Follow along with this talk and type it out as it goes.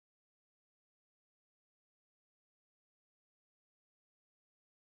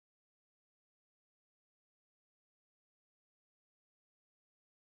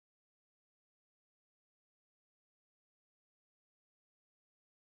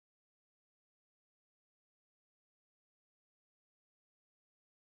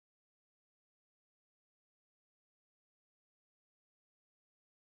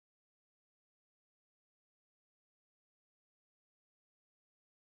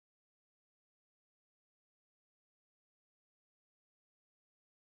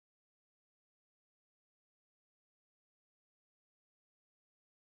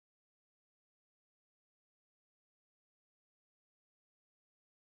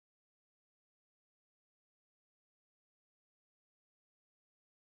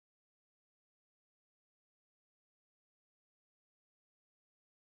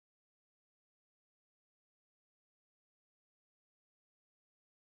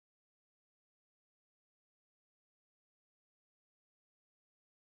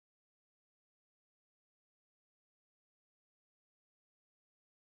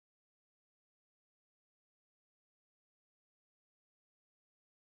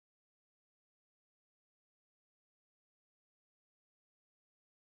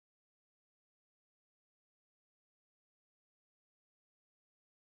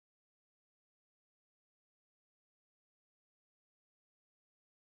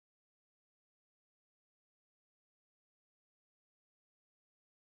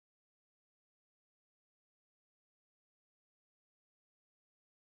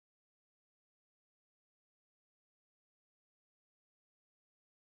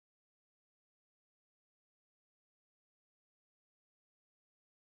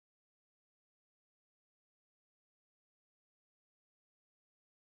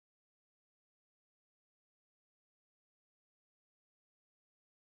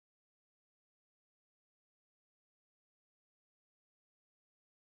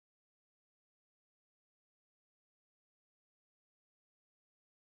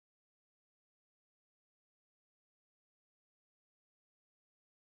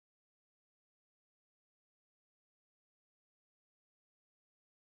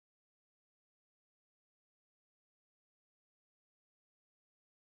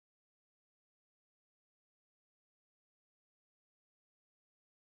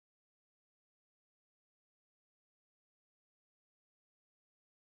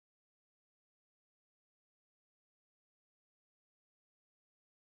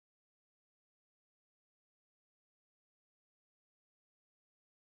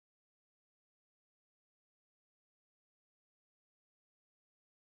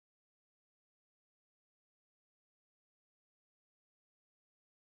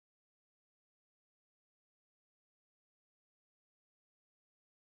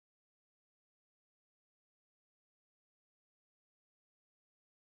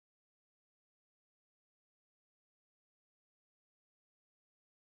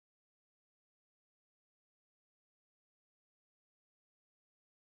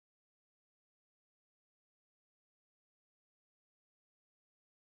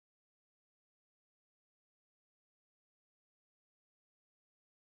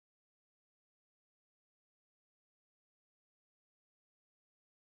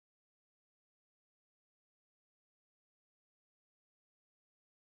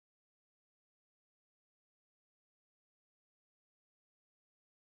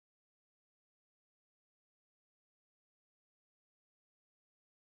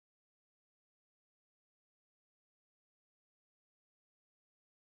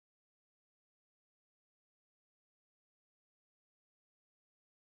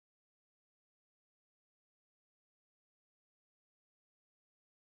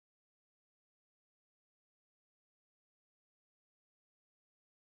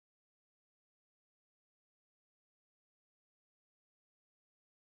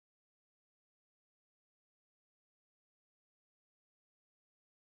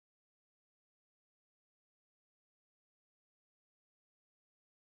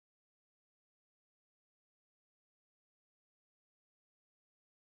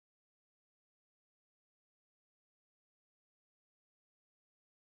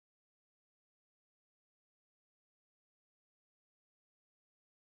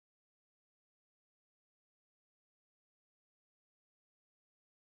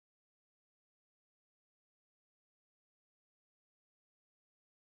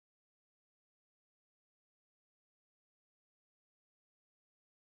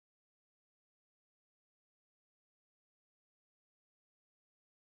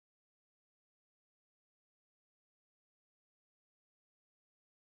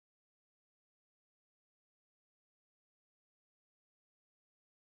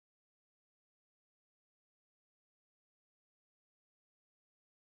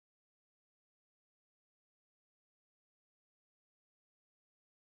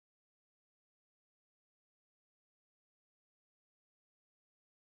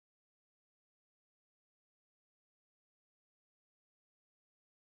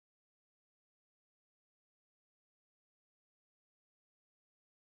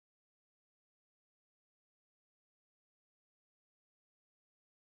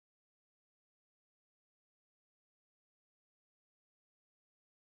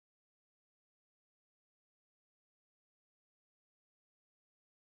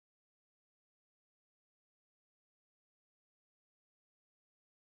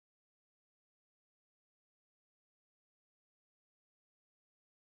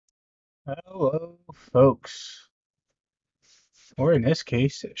Hello, folks. Or in this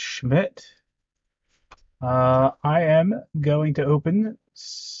case, Schmidt. I am going to open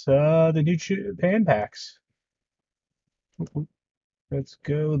the new Japan packs. Let's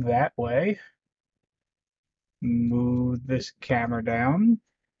go that way. Move this camera down.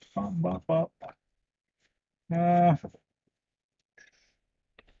 Bop, bop, bop. Uh,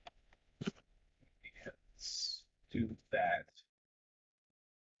 let's do that.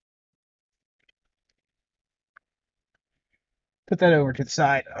 Put that over to the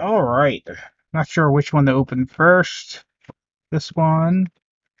side. All right. Not sure which one to open first. This one,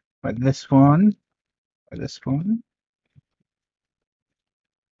 or this one, or this one.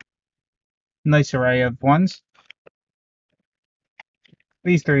 Nice array of ones.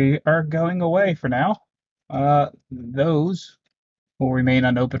 These three are going away for now. Those will remain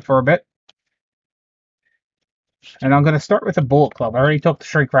unopened for a bit. And I'm going to start with a Bullet Club. I already took the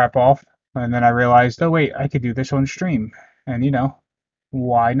shrink wrap off, and then I realized, oh wait, I could do this on stream. And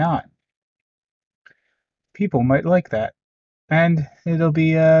why not? People might like that. And it'll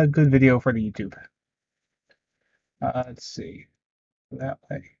be a good video for the YouTube. Let's see. That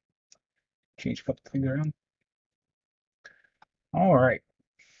way. Change a couple things around. Alright.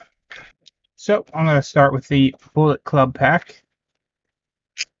 So, I'm going to start with the Bullet Club pack.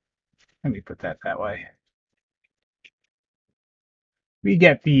 Let me put that way. We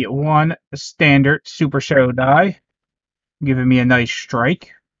get the one standard Super Show die, giving me a nice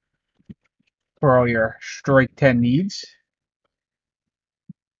strike for all your strike 10 needs.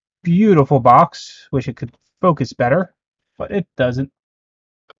 Beautiful box. Wish it could focus better, but it doesn't.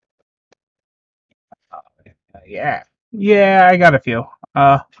 Yeah. Yeah, I got a few.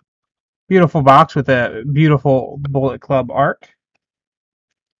 Beautiful box with a beautiful Bullet Club art.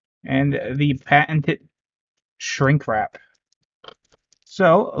 And the patented shrink wrap.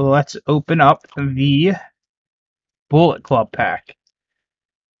 So let's open up the Bullet Club pack.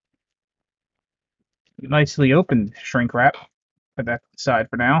 Nicely opened shrink wrap. Put that aside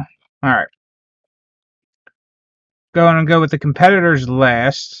for now. Alright. Going to go with the competitors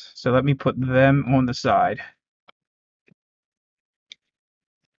last, so let me put them on the side.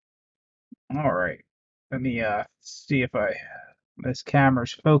 Alright. Let me see if this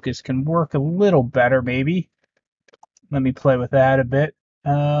camera's focus can work a little better, maybe. Let me play with that a bit.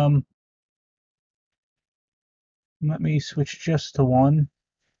 Let me switch just to one.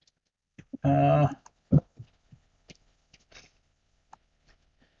 Let's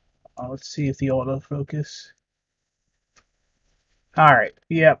see if the autofocus. Alright,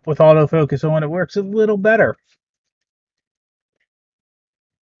 yep, with autofocus on, it works a little better.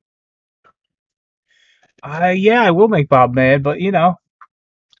 Yeah, I will make Bob mad, but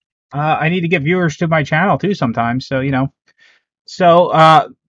I need to get viewers to my channel too sometimes, so So,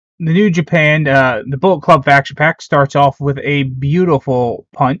 the New Japan, the Bullet Club Faction Pack starts off with a beautiful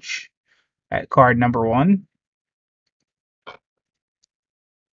punch at card number 1.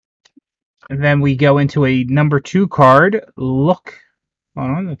 And then we go into a number 2 card. Look.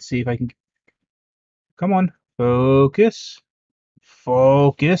 Hold on, let's see if I can. Come on. Focus.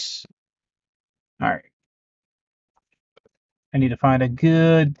 Focus. Alright. I need to find a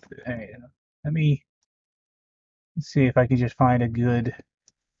good. Let me see if I can just find a good.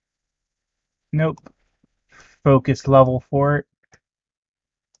 Nope. Focus level for it.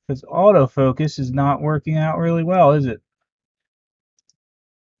 Because autofocus is not working out really well, is it?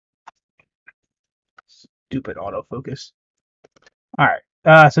 Stupid autofocus. Alright,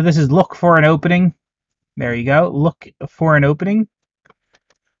 so this is look for an opening. There you go. Look for an opening.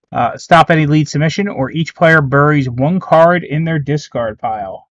 Stop any lead submission, or each player buries one card in their discard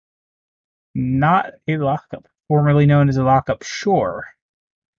pile. Not a lockup. Formerly known as a lockup, sure.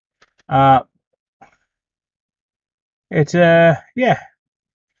 It's yeah,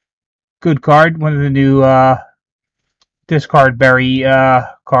 good card. One of the new discard bury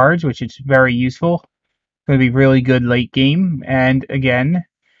cards, which is very useful. Going to be really good late game. And again,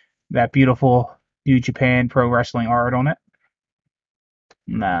 that beautiful New Japan Pro Wrestling art on it.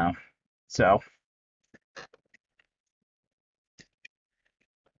 No. So,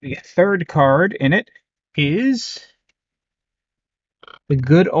 the third card in it is the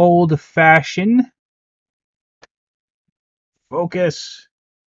good old-fashioned focus.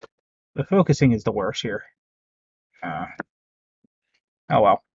 The focusing is the worst here. Oh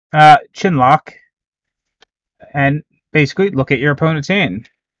well. Chin lock. And basically, look at your opponent's hand.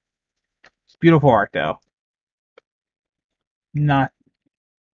 It's beautiful art, though. Not.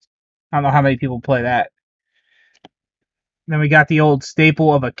 I don't know how many people play that. Then we got the old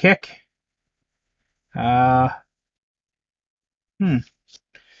staple of a kick.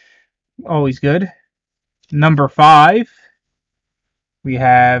 always good. Number 5, we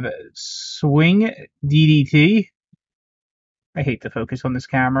have Swing DDT. I hate the focus on this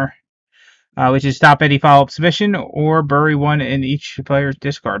camera. Which is stop any follow-up submission or bury one in each player's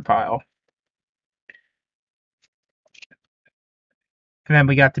discard pile. And then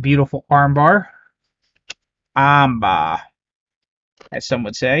we got the beautiful armbar. Amba, as some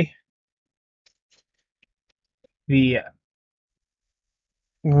would say. The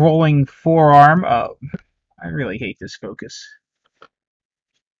rolling forearm. Oh, I really hate this focus.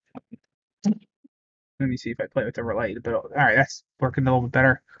 Let me see if I play with the relay a bit. Alright, that's working a little bit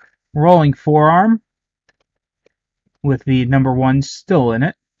better. Rolling forearm with the number 1 still in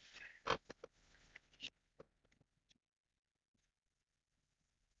it.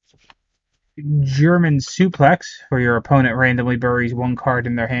 German suplex, where your opponent randomly buries 1 card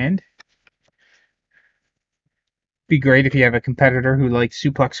in their hand. Be great if you have a competitor who likes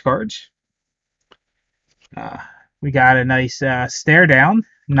suplex cards. We got a nice stare down.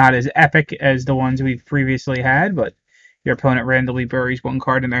 Not as epic as the ones we've previously had, but your opponent randomly buries 1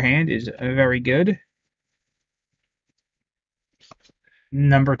 card in their hand is very good.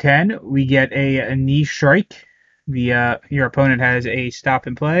 Number 10, we get a knee strike. Your opponent has a stop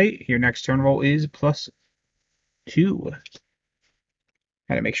and play. Your next turn roll is +2.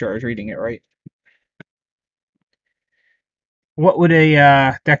 Had to make sure I was reading it right. What would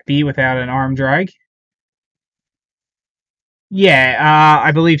a deck be without an arm drag? Yeah,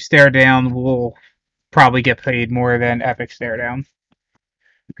 I believe Stare Down will probably get played more than Epic Stare Down.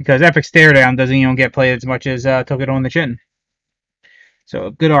 Because Epic Stare Down doesn't even get played as much as Took It on the Chin.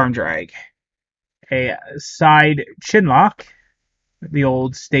 So, good arm drag. A side chin lock, the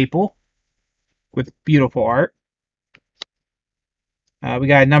old staple, with beautiful art. We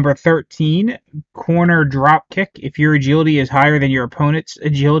got number 13, corner drop kick. If your agility is higher than your opponent's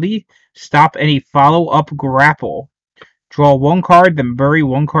agility, stop any follow-up grapple. Draw 1 card, then bury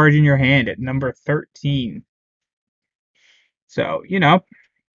 1 card in your hand at number 13. So,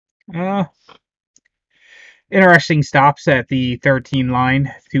 interesting stops at the 13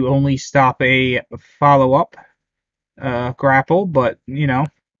 line to only stop a follow-up grapple, but, and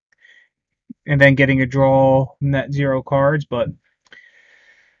then getting a draw net 0 cards, but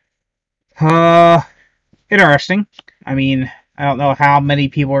interesting. I mean, I don't know how many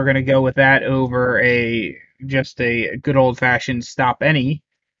people are going to go with that over just a good old-fashioned stop any,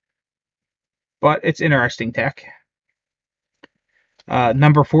 but it's interesting tech.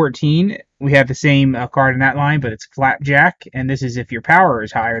 Number 14, we have the same card in that line, but it's Flapjack, and this is if your power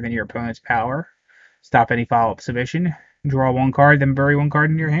is higher than your opponent's power. Stop any follow-up submission. Draw 1 card, then bury 1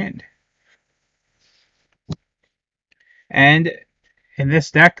 card in your hand. And in this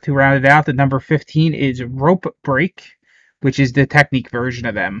deck, to round it out, the number 15 is Rope Break, which is the technique version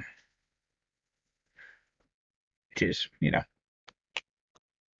of them. Which is,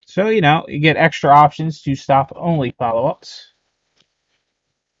 So, you get extra options to stop only follow-ups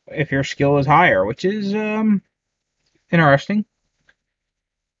if your skill is higher, which is interesting.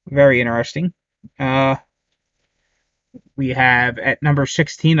 Very interesting. We have at number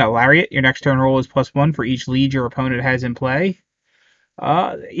 16 a Lariat. Your next turn roll is +1 for each lead your opponent has in play.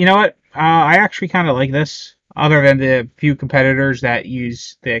 You know what? I actually kind of like this, other than the few competitors that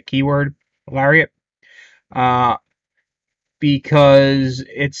use the keyword Lariat. Because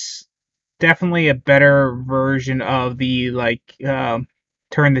it's definitely a better version of the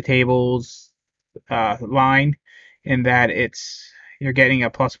turn the tables line, in that you're getting a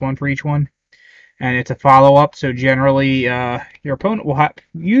 +1 for each one, and it's a follow-up. So generally, your opponent will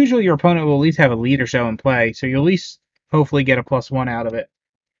usually your opponent will at least have a lead or so in play, so you'll at least hopefully get a +1 out of it.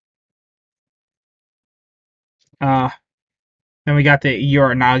 Then we got the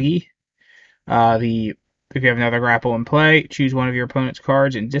Uranagi. If you have another grapple in play, choose one of your opponent's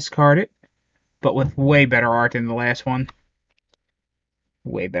cards and discard it, but with way better art than the last one.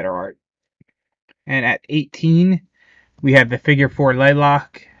 Way better art. And at 18, we have the Figure 4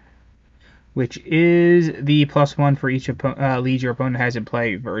 Laylock, which is the +1 for each lead your opponent has in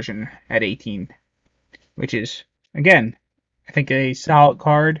play version at 18, which is, again, I think a solid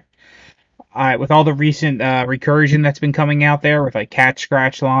card. With all the recent recursion that's been coming out there with Cat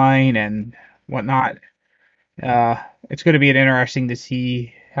Scratch Line and whatnot, it's going to be interesting to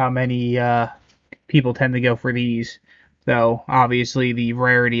see how many people tend to go for these. Though, obviously, the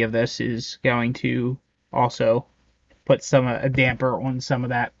rarity of this is going to also put a damper on some of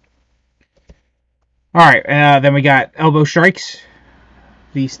that. Alright, then we got Elbow Strikes,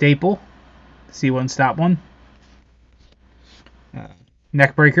 the staple, C1 Stop 1.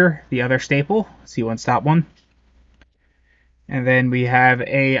 Neckbreaker, the other staple, C1 Stop 1. And then we have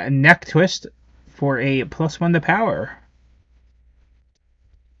a neck twist for a +1 to power.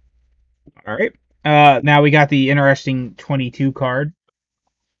 All right. Now we got the interesting 22 card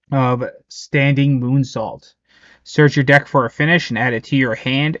of Standing Moonsault. Search your deck for a finish and add it to your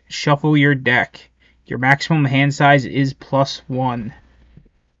hand. Shuffle your deck. Your maximum hand size is +1.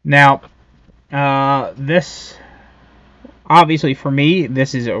 Now, this, obviously for me,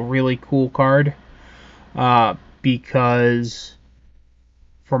 this is a really cool card because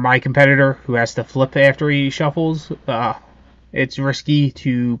for my competitor who has to flip after he shuffles, it's risky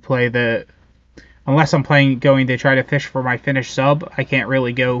to play unless I'm going to try to fish for my finish sub. I can't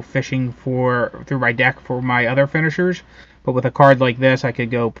really go fishing through my deck for my other finishers. But with a card like this, I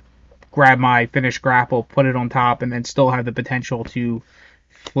could go grab my finish grapple, put it on top, and then still have the potential to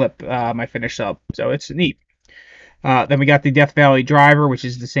flip my finish sub. So it's neat. Then we got the Death Valley Driver, which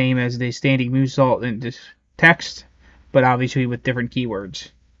is the same as the Standing Moonsault in this text, but obviously with different keywords.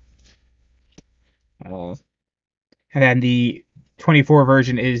 And then the 24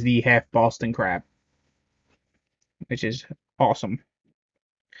 version is the Half Boston Crab, which is awesome.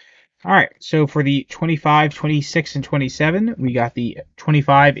 All right, so for the 25, 26, and 27, we got the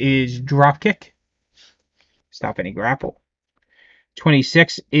 25 is Dropkick. Stop any grapple.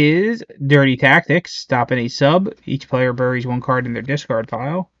 26 is Dirty Tactics. Stop any sub. Each player buries one card in their discard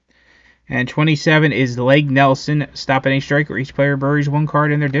pile. And 27 is Leg Nelson. Stop any striker. Each player buries one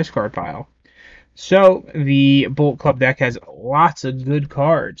card in their discard pile. So the Bullet Club deck has lots of good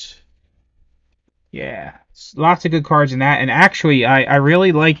cards. Yeah, lots of good cards in that. And actually, I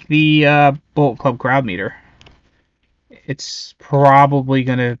really like the Bullet Club Crowd Meter. It's probably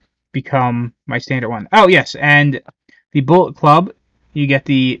going to become my standard one. Oh, yes, and the Bullet Club, you get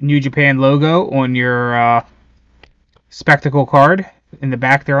the New Japan logo on your spectacle card in the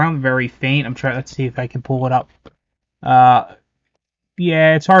background. Very faint. Let's see if I can pull it up.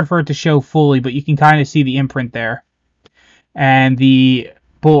 Yeah, it's hard for it to show fully, but you can kind of see the imprint there. And the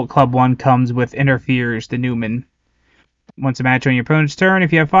Bullet Club one comes with Interferes, the Newman. Once a match on your opponent's turn,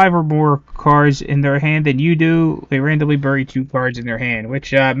 if you have 5 or more cards in their hand than you do, they randomly bury 2 cards in their hand,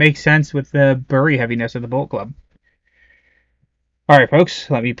 which makes sense with the bury heaviness of the Bullet Club. Alright,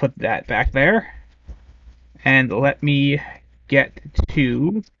 folks, let me put that back there. And let me get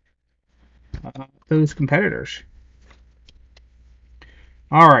to those competitors.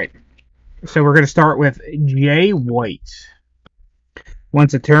 Alright, so we're going to start with Jay White.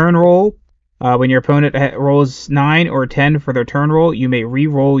 Once a turn roll, when your opponent rolls 9 or 10 for their turn roll, you may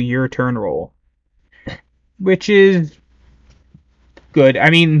re-roll your turn roll. Which is good.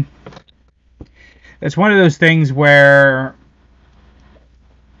 I mean, it's one of those things where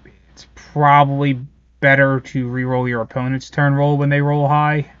it's probably better to re-roll your opponent's turn roll when they roll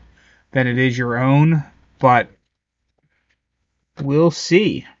high than it is your own, but we'll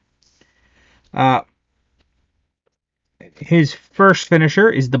see. His first finisher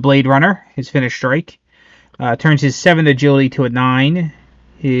is the Blade Runner, his finish strike. Turns his 7 agility to a 9,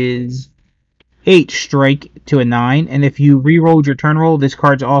 his 8 strike to a 9, and if you re-rolled your turn roll, this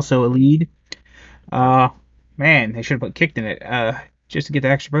card's also a lead. Man, they should have put kicked in it, just to get the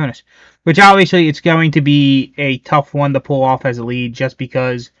extra bonus. Which obviously it's going to be a tough one to pull off as a lead, just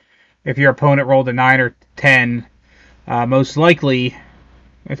because if your opponent rolled a 9 or 10, most likely,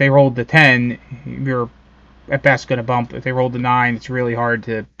 if they rolled the 10, you're at best going to bump. If they rolled the 9, it's really hard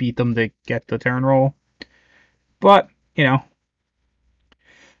to beat them to get the turn roll. But, you know.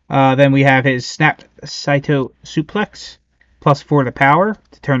 Then we have his Snap Saito Suplex, +4 to power,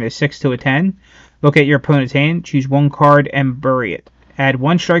 to turn his 6 to a 10. Look at your opponent's hand, choose one card, and bury it. Add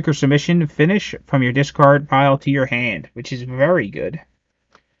one striker submission finish from your discard pile to your hand, which is very good.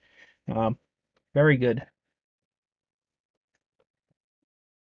 Very good.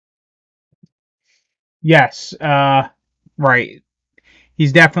 Yes, right.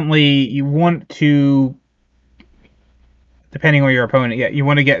 He's definitely, you want to, depending on your opponent, yeah, you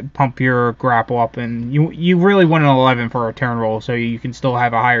want to pump your grapple up, and you really want an 11 for a turn roll, so you can still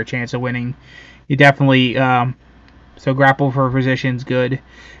have a higher chance of winning. You definitely, so grapple for position's good.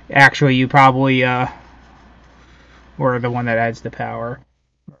 Actually, you probably, or the one that adds the power.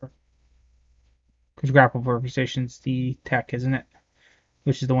 Because grapple for position's the tech, isn't it?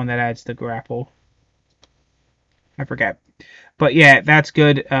 Which is the one that adds the grapple. I forget. But yeah, that's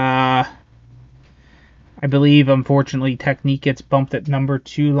good. I believe, unfortunately, technique gets bumped at number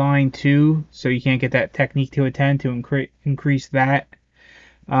 2, line 2, so you can't get that technique to a 10 to increase that.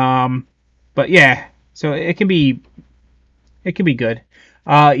 But yeah, so it can be good.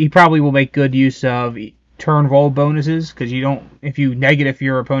 He probably will make good use of turn roll bonuses, because you don't, if you negative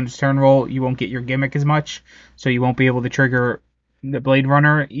your opponent's turn roll, you won't get your gimmick as much, so you won't be able to trigger the Blade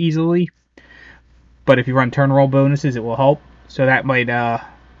Runner easily. But if you run turn roll bonuses, it will help. So that might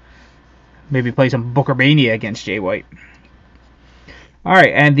maybe play some Booker Mania against Jay White.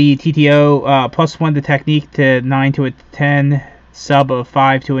 Alright, and the TTO, +1 to technique to 9 to a 10, sub of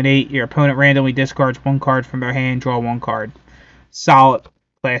 5 to an 8. Your opponent randomly discards 1 card from their hand, draw 1 card. Solid,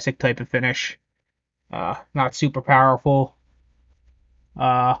 classic type of finish. Not super powerful.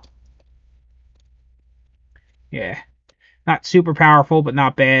 Yeah, not super powerful, but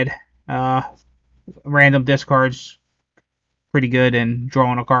not bad. Random discards, pretty good, and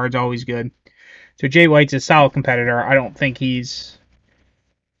drawing a card's always good. So Jay White's a solid competitor. I don't think he's...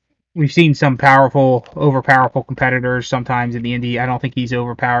 We've seen some powerful, overpowerful competitors sometimes in the indie. I don't think he's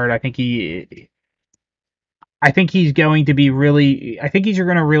overpowered. I think he's going to be really... I think he's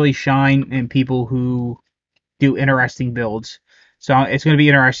going to really shine in people who do interesting builds. So it's going to be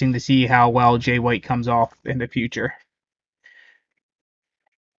interesting to see how well Jay White comes off in the future.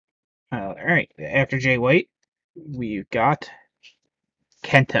 All right, after Jay White, we've got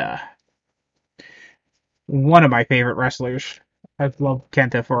Kenta. One of my favorite wrestlers. I've loved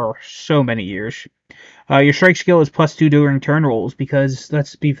Kenta for so many years. Your strike skill is +2 during turn rolls because,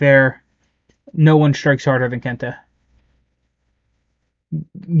 let's be fair, no one strikes harder than Kenta.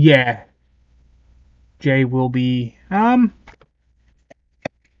 Yeah, Jay will be. I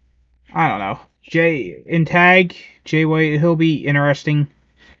don't know. Jay in tag, Jay White, he'll be interesting.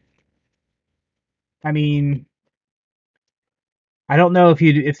 I mean, I don't know if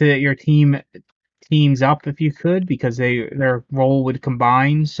your team teams up if you could, because their role would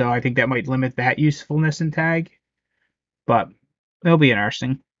combine, so I think that might limit that usefulness in tag. But it'll be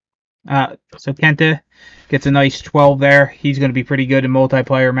interesting. So Kenta gets a nice 12 there. He's going to be pretty good in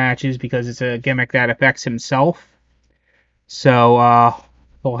multiplayer matches because it's a gimmick that affects himself. So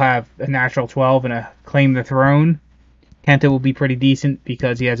he'll have a natural 12 and a claim the throne. Kenta will be pretty decent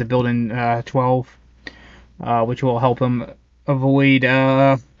because he has a built-in 12, which will help him avoid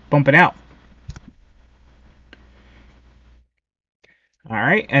bumping out.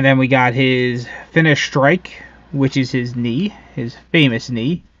 Alright, and then we got his finish strike, which is his knee, his famous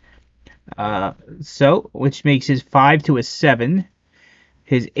knee. Which makes his 5 to a 7,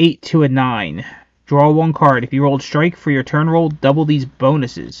 his 8 to a 9. Draw 1 card. If you rolled strike for your turn roll, double these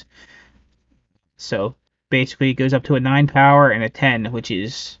bonuses. So basically it goes up to a 9 power and a 10, which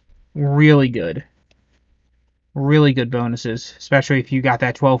is really good. Really good bonuses, especially if you got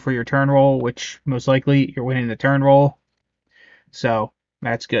that 12 for your turn roll, which most likely you're winning the turn roll. So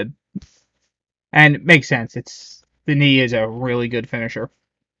that's good. And it makes sense. The knee is a really good finisher.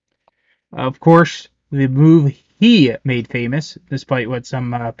 Of course, the move he made famous, despite what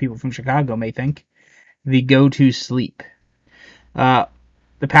some people from Chicago may think, the go to sleep. The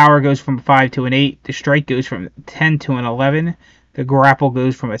power goes from 5 to an 8. The strike goes from 10 to an 11. The grapple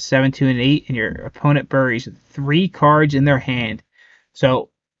goes from a 7 to an 8. And your opponent buries 3 cards in their hand. So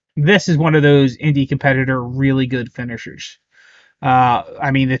this is one of those indie competitor really good finishers.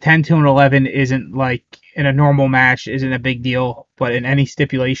 I mean, the 10 to an 11 isn't like in a normal match, isn't a big deal, but in any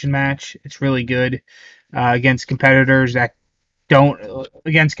stipulation match, it's really good against competitors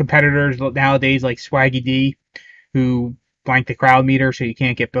against competitors nowadays like Swaggy D, who blank the crowd meter so you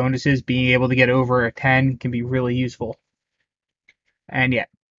can't get bonuses. Being able to get over a 10 can be really useful. And yeah.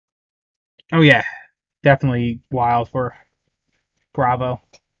 Oh yeah, definitely wild for Bravo.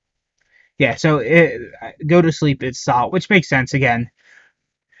 Yeah, so go to sleep is solid, which makes sense again.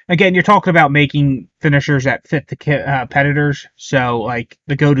 Again, you're talking about making finishers that fit the competitors, so like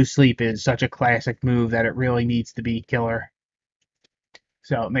the go to sleep is such a classic move that it really needs to be killer.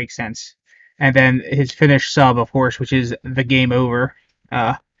 So it makes sense. And then his finish sub, of course, which is the game over.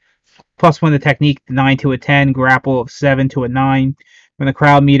 +1 to technique, 9 to a 10, grapple of 7 to a 9. When the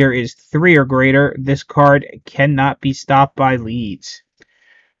crowd meter is 3 or greater, this card cannot be stopped by leads.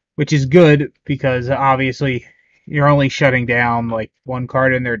 Which is good because obviously you're only shutting down like 1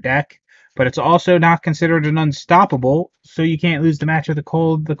 card in their deck, but it's also not considered an unstoppable, so you can't lose the match with the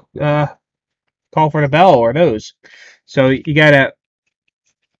call for the bell or those. So you gotta,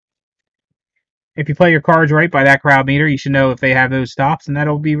 if you play your cards right by that crowd meter, you should know if they have those stops, and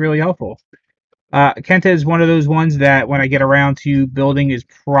that'll be really helpful. Kenta is one of those ones that when I get around to building is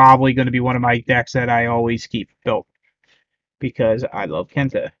probably going to be one of my decks that I always keep built because I love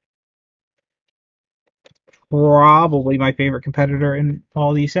Kenta. Probably my favorite competitor in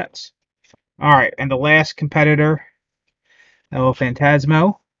all these sets. Alright, and the last competitor, El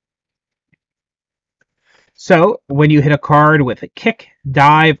Phantasmo. So, when you hit a card with a kick,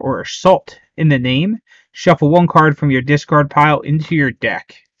 dive, or assault in the name, Shuffle one card from your discard pile into your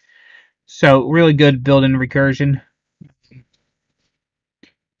deck. So really good built-in recursion.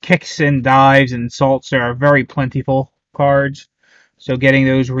 Kicks and dives and salts are very plentiful cards. So getting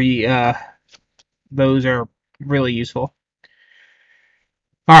those are really useful.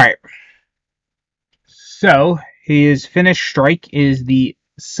 All right. So his finish strike is the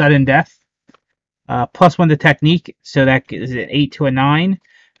sudden death. +1 to technique, so that is an 8 to a 9,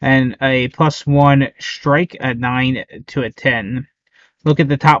 and a +1 strike, a 9 to a 10. Look at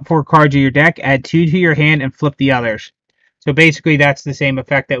the top 4 cards of your deck, add 2 to your hand, and flip the others. So basically, that's the same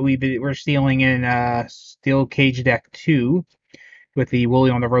effect that we're stealing in Steel Cage Deck 2 with the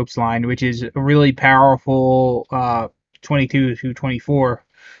Woolly on the Ropes line, which is a really powerful 22 to 24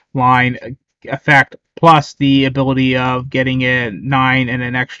 line effect, plus the ability of getting a 9 and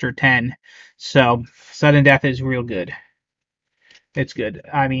an extra 10. So, sudden death is real good. It's good.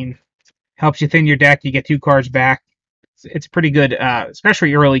 I mean, helps you thin your deck. You get 2 cards back. It's pretty good,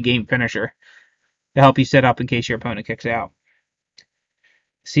 especially early game finisher, to help you set up in case your opponent kicks out.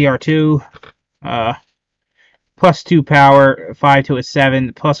 CR2, +2 power, 5 to a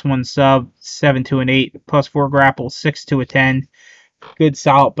 7, +1 sub, 7 to an 8, +4 grapple, 6 to a 10. Good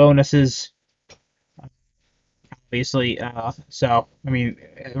solid bonuses, obviously. So, I mean,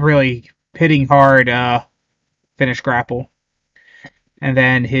 really hitting hard finish grapple. And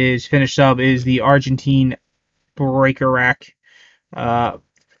then his finish sub is the Argentine Breaker Rack, 5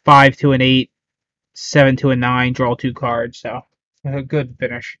 to an 8, 7 to a 9, draw 2 cards. So, a good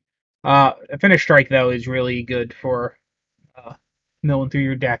finish. A finish strike, though, is really good for milling through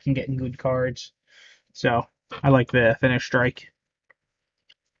your deck and getting good cards. So I like the finish strike.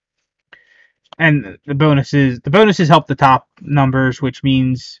 And the bonuses help the top numbers, which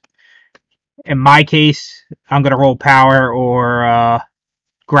means in my case, I'm gonna roll power or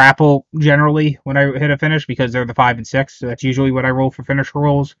grapple generally when I hit a finish because they're the 5 and 6. So that's usually what I roll for finish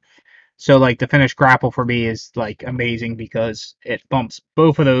rolls. So like the finish grapple for me is like amazing because it bumps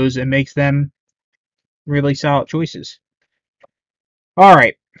both of those and makes them really solid choices. All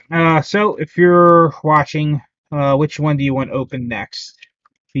right. So if you're watching, which one do you want open next?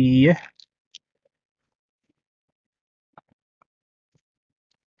 The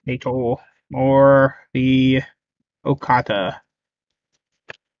Atoll or the Okata?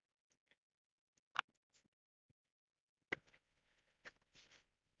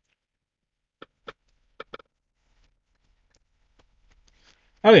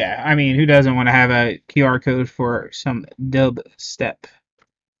 Oh yeah, I mean, who doesn't want to have a QR code for some dub step?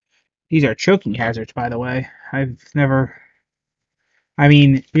 These are choking hazards, by the way. I've never. I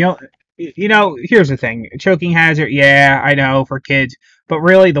mean, here's the thing: choking hazard. Yeah, I know for kids, but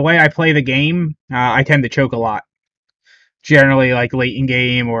really, the way I play the game, I tend to choke a lot. Generally, like late in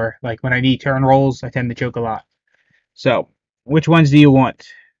game or like when I need turn rolls, I tend to choke a lot. So, which ones do you want?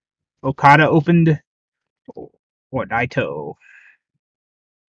 Okada opened or Naito?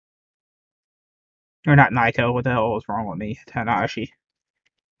 Or not Naito, what the hell was wrong with me? Tanahashi.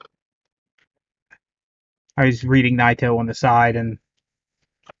 I was reading Naito on the side and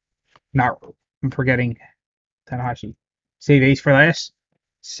not I'm forgetting Tanahashi. Save ace for last?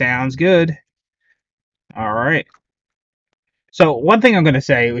 Sounds good. Alright. So one thing I'm gonna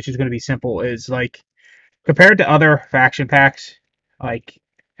say, which is gonna be simple, is like compared to other faction packs, like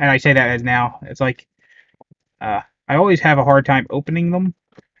and I say that as now, it's like I always have a hard time opening them.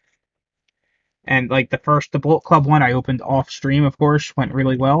 And like the Bullet Club one I opened off stream, of course, went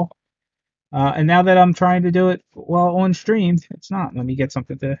really well. And now that I'm trying to do it well on stream, it's not. Let me get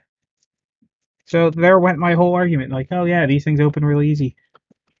something to. So there went my whole argument. Like, oh yeah, these things open really easy.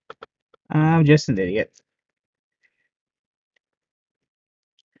 I'm just an idiot.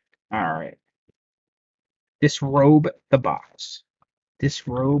 Alright. Disrobe the box.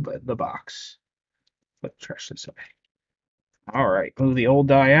 Disrobe the box. Let's trash this away. Alright, move the old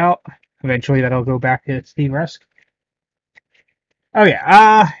die out. Eventually that'll go back to Steve Rusk. Oh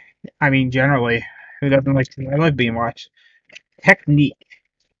yeah, I mean generally, who doesn't like to I like being watched. Technique.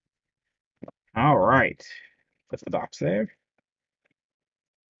 Alright. Put the box there.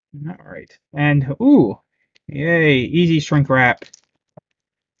 Alright. And ooh. Yay. Easy shrink wrap.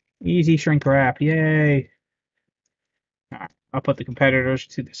 Easy shrink wrap. Yay. Alright, I'll put the competitors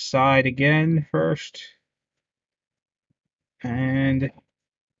to the side again first. And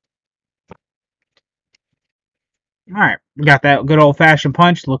alright, we got that good old fashioned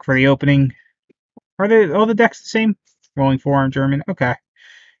punch. Look for the opening. Are they all the decks the same? Rolling forearm German. Okay.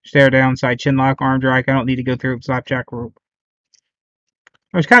 Stare down, side chin lock, arm drag. I don't need to go through slapjack rope.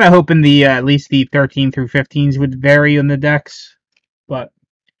 I was kind of hoping the at least the 13 through 15s would vary on the decks, but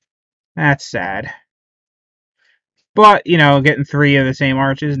that's sad. But, you know, getting 3 of the same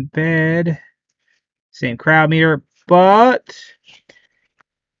arch isn't bad. Same crowd meter. But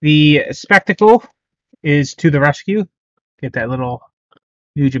the spectacle is to the rescue. Get that little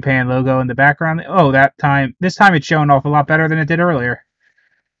New Japan logo in the background. Oh, this time it's showing off a lot better than it did earlier.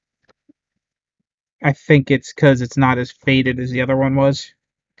 I think it's because it's not as faded as the other one was.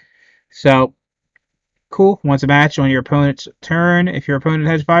 So, cool. Once a match on your opponent's turn, if your opponent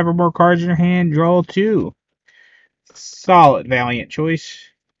has 5 or more cards in your hand, draw 2. Solid Valiant choice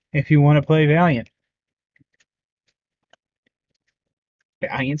if you want to play Valiant.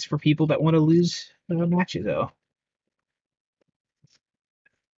 Valiant's for people that want to lose matches, though.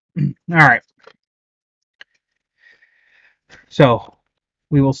 Alright. So,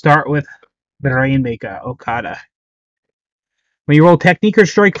 we will start with the Rainmaker, Okada. When you roll Technique or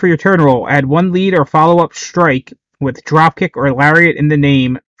Strike for your turn roll, add 1 lead or follow-up strike with Dropkick or Lariat in the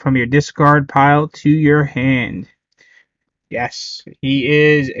name from your discard pile to your hand. Yes, he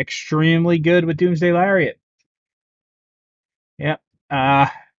is extremely good with Doomsday Lariat. Yep.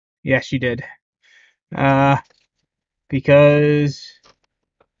 Yes, you did. Because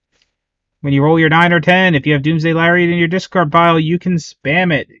when you roll your 9 or 10, if you have Doomsday Lariat in your discard pile, you can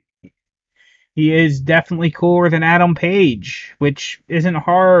spam it. He is definitely cooler than Adam Page, which isn't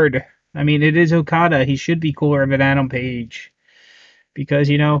hard. I mean, it is Okada. He should be cooler than Adam Page. Because,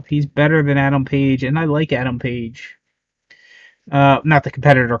 you know, he's better than Adam Page, and I like Adam Page. Not the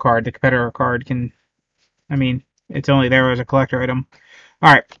competitor card. The competitor card can... I mean, it's only there as a collector item.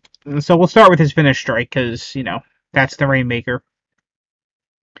 Alright, so we'll start with his finish strike, because, you know, that's the Rainmaker.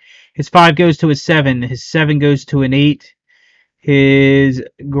 His 5 goes to a 7. His 7 goes to an 8. His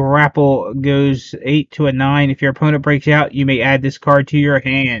grapple goes 8 to a 9. If your opponent breaks out, you may add this card to your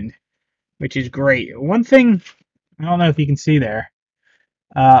hand, which is great. One thing, I don't know if you can see there.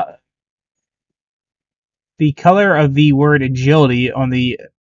 The color of the word agility on the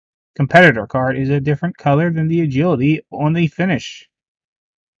competitor card is a different color than the agility on the finish.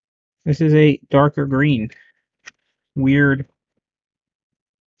 This is a darker green. Weird.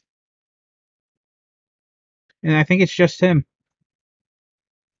 And I think it's just him.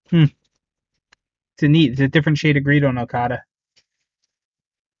 It's a different shade of green on Okada.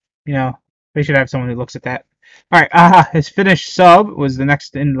 You know, they should have someone who looks at that. Alright, his finish sub was the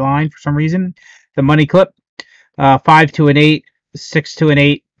next in line for some reason. The money clip. 5 to an 8, 6 to an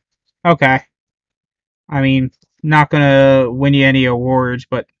 8. Okay. I mean, not gonna win you any awards,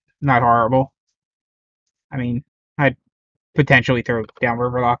 but not horrible. I mean, I'd potentially throw down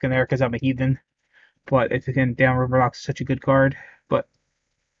Riverlock in there because I'm a heathen. But it's again, down Riverlock's such a good card, but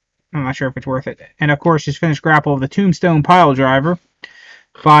I'm not sure if it's worth it. And of course, his finished grapple of the Tombstone Pile Driver.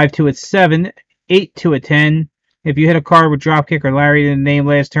 5 to a 7, 8 to a 10. If you hit a card with Dropkick or Lariat in the name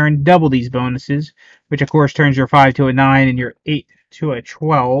last turn, double these bonuses, which of course turns your 5 to a 9 and your 8 to a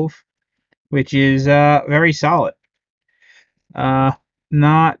 12, which is very solid.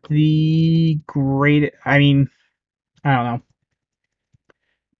 Not the great. I mean, I don't know.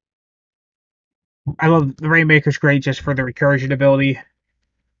 I love the Rainmaker's great just for the recursion ability.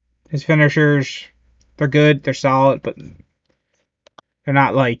 His finishers, they're good, they're solid, but they're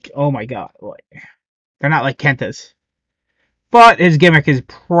not like, oh my god, they're not like Kenta's. But his gimmick is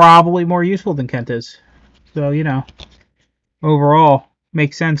probably more useful than Kenta's. So, you know, overall,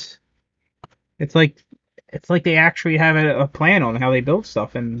 makes sense. It's like they actually have a plan on how they build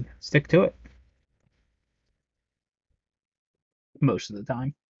stuff and stick to it. Most of the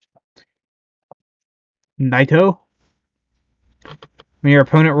time. Naito. When your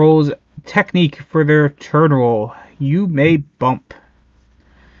opponent rolls Technique for their turn roll, you may bump.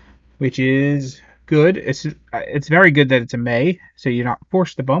 Which is good. It's very good that it's a may, so you're not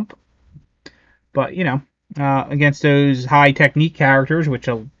forced to bump. But, you know, against those high technique characters, which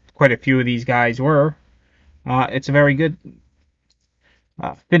quite a few of these guys were, it's a very good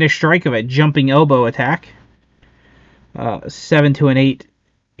finish strike of a jumping elbow attack. 7 to an 8,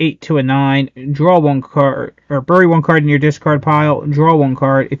 8 to a 9. Draw 1 card, or bury 1 card in your discard pile. Draw 1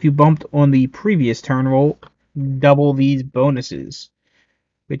 card. If you bumped on the previous turn roll, double these bonuses,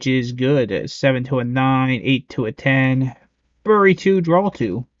 which is good. 7 to a 9, 8 to a 10. Bury 2, draw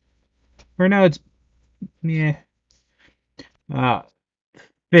 2. Or no, it's... yeah.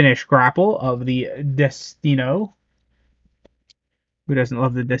 Finish grapple of the Destino. Who doesn't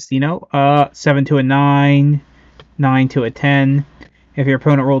love the Destino? 7 to a 9, 9 to a 10. If your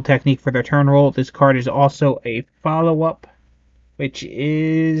opponent rolled Technique for their turn roll, this card is also a follow-up, which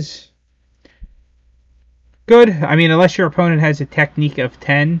is good. I mean, unless your opponent has a Technique of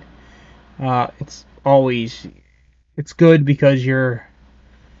 10, it's good because you're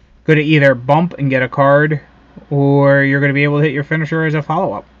going to either bump and get a card, or you're going to be able to hit your finisher as a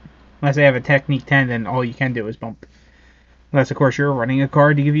follow-up. Unless they have a technique 10, then all you can do is bump. Unless, of course, you're running a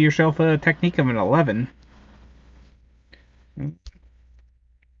card to give yourself a technique of an 11.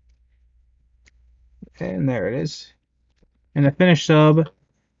 And there it is. And the finish sub,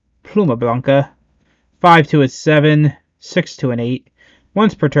 Pluma Blanca. 5 to a 7, 6 to an 8.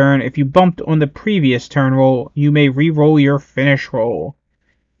 Once per turn, if you bumped on the previous turn roll, you may re-roll your finish roll.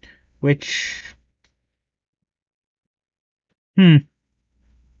 Which...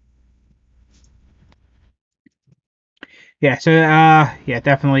 Yeah, so, yeah,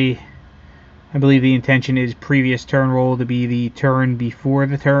 definitely... I believe the intention is previous turn roll to be the turn before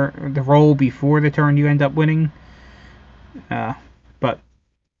the roll before the turn you end up winning. But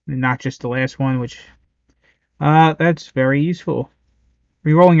not just the last one, which that's very useful.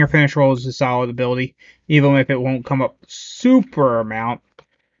 Rerolling your finish roll is a solid ability, even if it won't come up super amount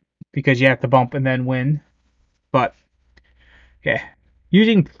because you have to bump and then win. But yeah,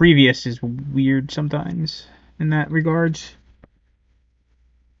 using previous is weird sometimes in that regards.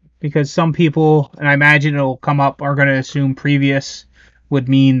 Because some people, and I imagine it'll come up, are going to assume previous would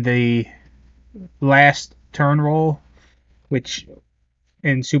mean the last turn roll, which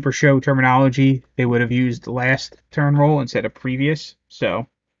in Super Show terminology, they would have used last turn roll instead of previous. So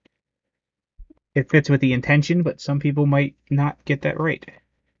it fits with the intention, but some people might not get that right.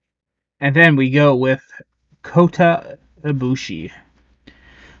 And then we go with Kota Ibushi.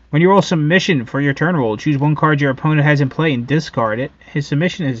 When you roll submission for your turn roll, choose one card your opponent has in play and discard it. His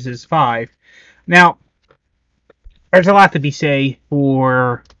submission is his 5. Now, there's a lot to be said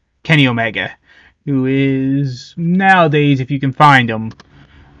for Kenny Omega, who is, nowadays, if you can find him,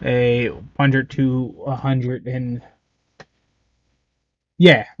 a 100 to 100 and...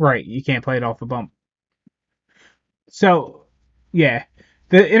 Yeah, right, you can't play it off the bump. So, yeah.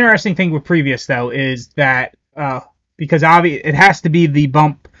 The interesting thing with previous, though, is that, because it has to be the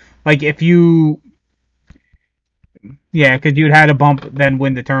bump. Like, if you... Yeah, because you'd had a bump, then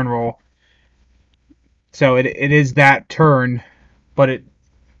win the turn roll. So it is that turn, but it...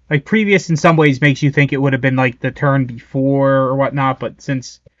 Like, previous in some ways makes you think it would have been, like, the turn before or whatnot, but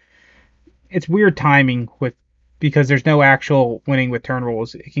since... It's weird timing with... Because there's no actual winning with turn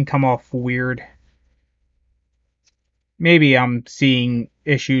rolls, it can come off weird. Maybe I'm seeing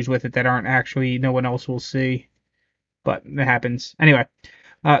issues with it that aren't actually no one else will see, but it happens. Anyway,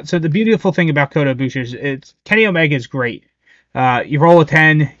 so the beautiful thing about Kota Ibushi is Kenny Omega is great. You roll a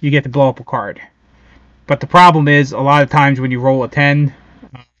 10, you get to blow up a card. But the problem is, a lot of times when you roll a 10,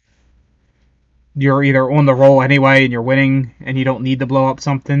 you're either on the roll anyway and you're winning, and you don't need to blow up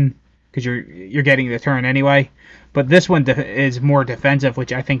something because you're getting the turn anyway. But this one is more defensive,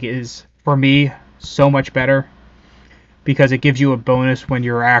 which I think is, for me, so much better, because it gives you a bonus when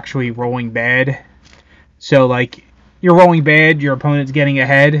you're actually rolling bad. So, like, you're rolling bad, your opponent's getting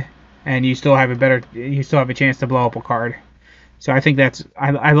ahead, and you still have a chance to blow up a card. So I think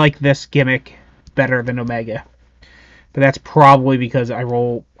I like this gimmick better than Omega. But that's probably because I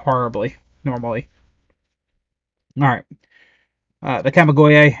roll horribly, normally. Alright. The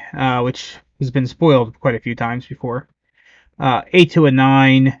Kamigoye, which has been spoiled quite a few times before. 8 to a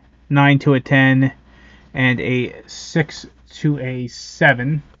 9, 9 to a 10, and a 6 to a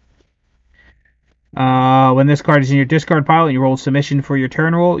 7. When this card is in your discard pile and you roll submission for your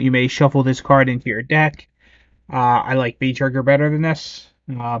turn roll, you may shuffle this card into your deck. I like B-Trigger better than this.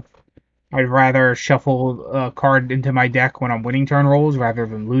 I'd rather shuffle a card into my deck when I'm winning turn rolls rather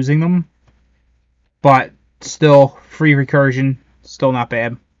than losing them. But still, free recursion, still not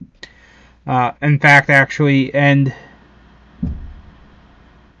bad. In fact, actually, and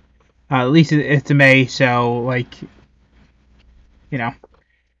at least it's a May, so, like, you know,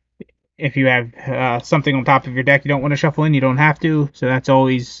 if you have something on top of your deck you don't want to shuffle in, you don't have to. So that's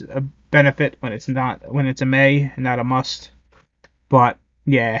always a benefit when it's a May and not a must. But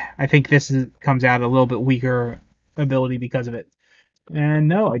yeah, I think this comes out a little bit weaker ability because of it. And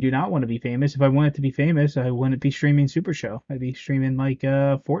no, I do not want to be famous. If I wanted to be famous, I wouldn't be streaming Super Show. I'd be streaming like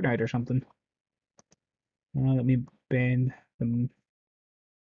Fortnite or something. Let me ban them.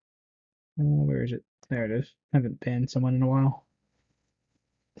 Where is it? There it is. I haven't banned someone in a while.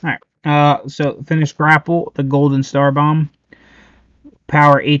 Alright, so finish grapple, the Golden Star Bomb.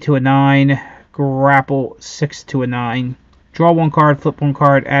 Power 8 to a 9, grapple 6 to a 9. Draw one card, flip one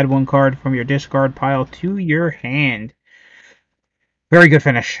card, add one card from your discard pile to your hand. Very good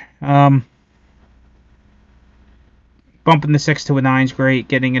finish. Bumping the 6 to a 9 is great.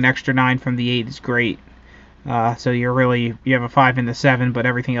 Getting an extra 9 from the 8 is great. So you have a 5 and the 7, but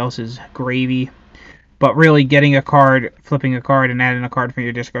everything else is gravy. But really, getting a card, flipping a card, and adding a card from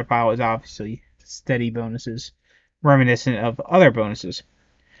your discard pile is obviously steady bonuses, reminiscent of other bonuses.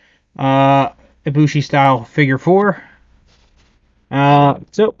 Ibushi style figure 4.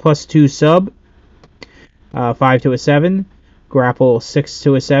 So plus 2 sub, 5 to a 7. Grapple 6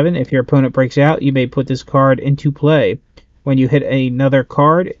 to a 7. If your opponent breaks out, you may put this card into play. When you hit another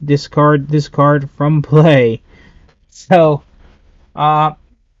card, discard this card from play. So, uh,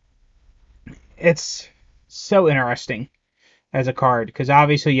 it's so interesting as a card because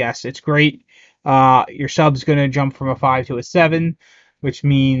obviously, yes, it's great. Your sub's going to jump from a 5 to a 7, which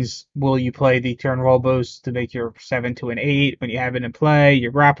means will you play the turn roll boost to make your 7 to an 8 when you have it in play?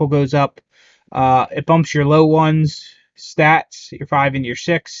 Your grapple goes up. It bumps your low ones stats, your 5 and your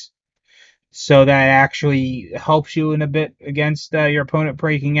 6. So that actually helps you in a bit against your opponent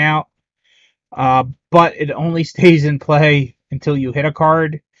breaking out. But it only stays in play until you hit a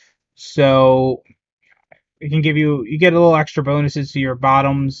card. So it can give you get a little extra bonuses to your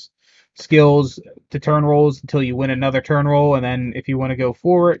bottoms skills to turn rolls until you win another turn roll, and then if you want to go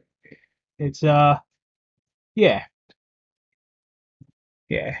for it, it's yeah, yeah,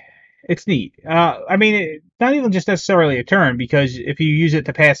 it's neat. I mean, not even just necessarily a turn, because if you use it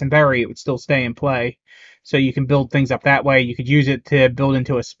to pass and bury, it would still stay in play. So you can build things up that way. You could use it to build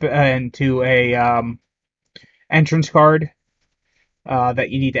into a entrance card that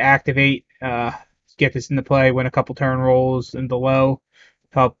you need to activate. Get this into play, win a couple turn rolls in the low.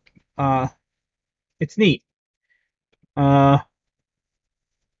 Help. Uh, it's neat. Uh,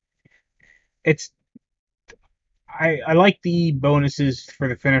 it's I like the bonuses for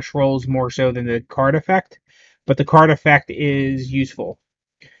the finish rolls more so than the card effect, but the card effect is useful,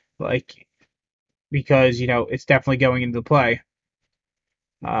 like because it's definitely going into play.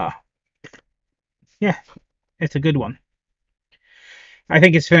 Uh, yeah, it's a good one. I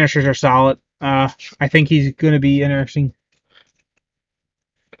think his finishers are solid. I think he's going to be interesting.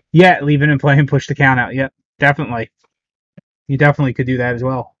 Yeah, leave it in play and push the count out. Yep, definitely. You definitely could do that as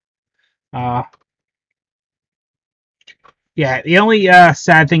well. Uh, yeah, the only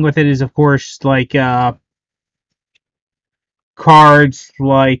sad thing with it is, of course, like cards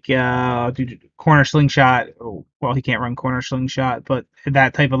like corner slingshot. Well, he can't run corner slingshot, but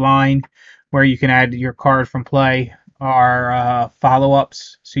that type of line where you can add your card from play are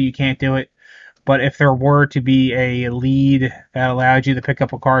follow-ups, so you can't do it. But if there were to be a lead that allowed you to pick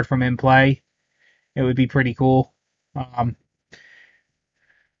up a card from in play, it would be pretty cool. Um,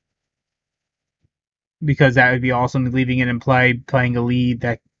 because that would be awesome, leaving it in play, playing a lead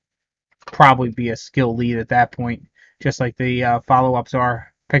that probably be a skill lead at that point, just like the follow-ups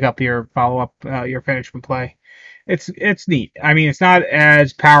are. Pick up your follow-up, your finish from play. It's neat. I mean, it's not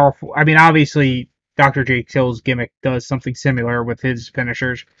as powerful. I mean, obviously, Dr. Jake Till's gimmick does something similar with his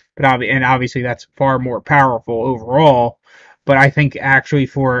finishers, but obviously that's far more powerful overall. But I think actually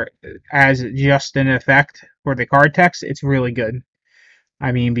for as just an effect for the card text, it's really good.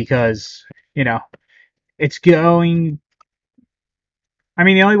 I mean, because you know it's going I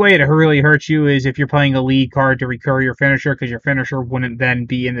mean, the only way it really hurts you is if you're playing a lead card to recur your finisher, because your finisher wouldn't then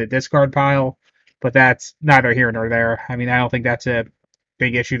be in the discard pile. But that's neither here nor there. I mean, I don't think that's a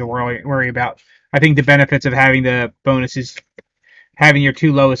big issue to worry about. I think the benefits of having the bonuses, having your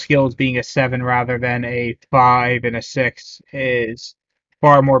two lowest skills being a 7 rather than a 5 and a 6, is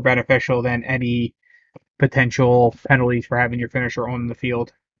far more beneficial than any potential penalties for having your finisher on the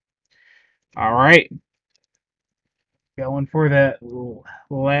field. All right. Going for the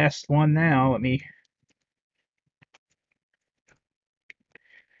last one now. Let me.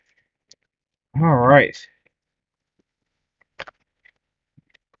 All right.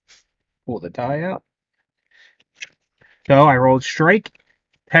 Pull the die out. So I rolled strike,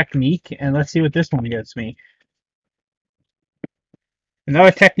 technique, and let's see what this one gets me.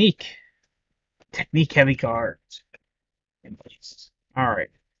 Another technique. Technique heavy cards. All right.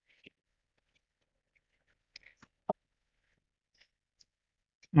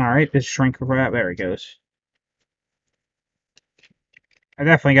 All right. This shrink wrap. There it goes. I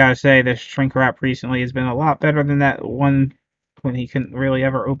definitely gotta say this shrink wrap recently has been a lot better than that one when he couldn't really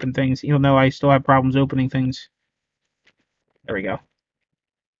ever open things. Even though I still have problems opening things. There we go.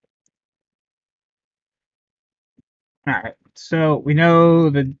 All right. So we know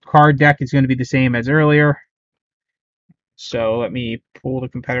the card deck is going to be the same as earlier. So let me pull the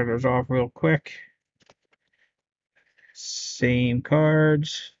competitors off real quick. Same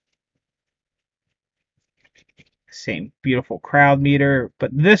cards. Same beautiful crowd meter.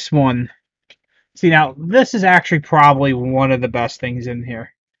 But this one, see now, this is actually probably one of the best things in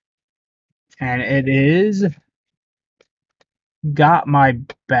here. And it is Got My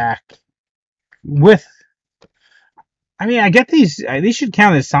Back with, I mean, I get these should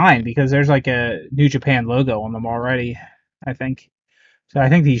count as signed because there's like a New Japan logo on them already, I think. So I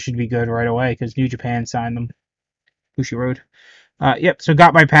think these should be good right away because New Japan signed them. Bushiroad. Yep, so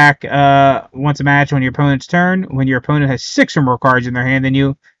got my pack once a match on your opponent's turn. When your opponent has 6 or more cards in their hand than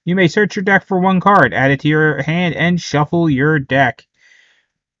you may search your deck for 1 card, add it to your hand, and shuffle your deck.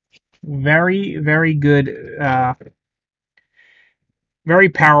 Very, very good, very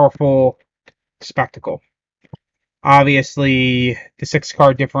powerful spectacle. Obviously, the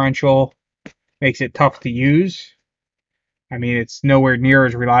 6-card differential makes it tough to use. I mean, it's nowhere near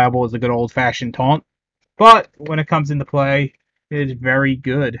as reliable as the good old-fashioned taunt, but when it comes into play, it is very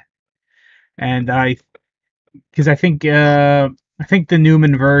good. And because I think the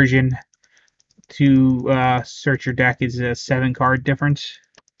Newman version to search your deck is a 7-card difference.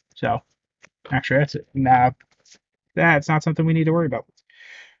 So actually, that's it. Nah, that's not something we need to worry about.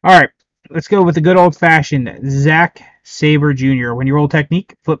 All right, let's go with the good old-fashioned Zack Sabre Jr. When you roll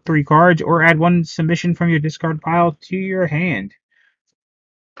technique, flip 3 cards or add 1 submission from your discard pile to your hand.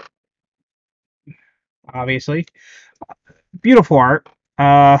 Obviously, beautiful art.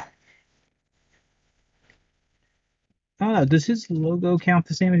 Does his logo count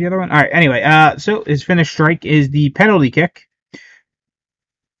the same as the other one? All right. Anyway, so his finished strike is the penalty kick.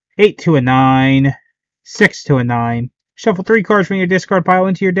 8 to a 9, 6 to a 9. Shuffle 3 cards from your discard pile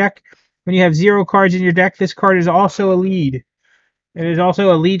into your deck. When you have 0 cards in your deck, this card is also a lead. It is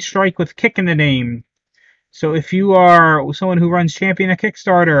also a lead strike with kick in the name. So if you are someone who runs Champion a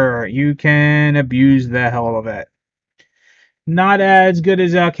Kickstarter, you can abuse the hell of it. Not as good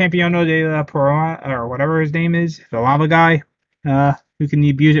as Campeono de la Perona, or whatever his name is, the lava guy, who can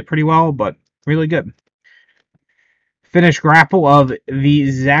abuse it pretty well, but really good. Finish grapple of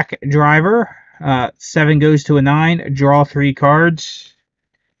the Zack Driver. 7 goes to a 9. Draw 3 cards.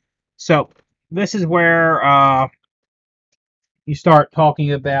 So this is where you start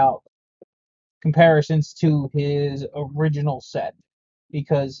talking about comparisons to his original set,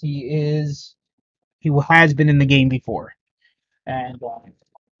 because he has been in the game before, and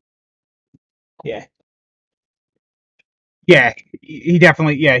yeah, yeah, he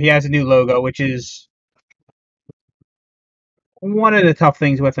definitely, yeah, he has a new logo, which is one of the tough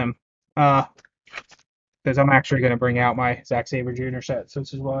things with him. Because I'm actually going to bring out my Zack Sabre Jr. set, so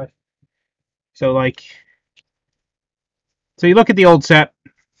this is why. So, like, so you look at the old set,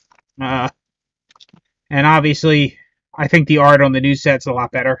 and obviously, I think the art on the new set's a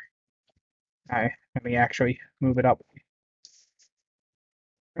lot better. Let me actually move it up.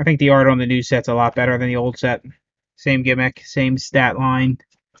 I think the art on the new set's a lot better than the old set. Same gimmick, same stat line.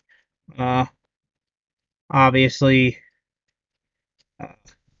 Obviously,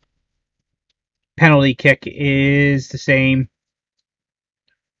 penalty kick is the same.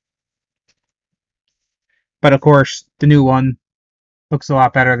 But of course, the new one looks a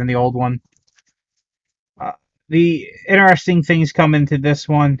lot better than the old one. The interesting things come into this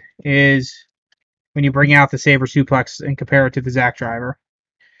one is when you bring out the Sabre Suplex and compare it to the Zack Driver.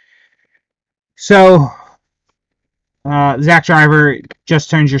 So, Zack Driver just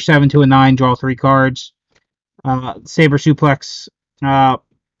turns your 7 to a 9, draw 3 cards. Sabre Suplex, 5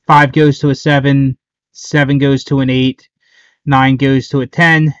 goes to a 7, 7 goes to an 8, 9 goes to a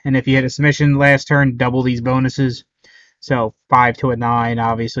 10, and if you hit a submission last turn, double these bonuses. So 5 to a 9,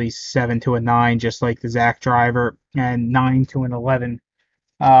 obviously 7 to a 9, just like the Zack Driver, and 9 to an 11.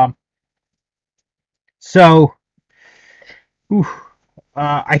 I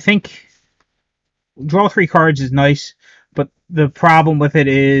think draw 3 cards is nice, but the problem with it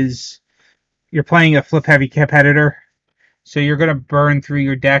is you're playing a flip-heavy competitor, so you're going to burn through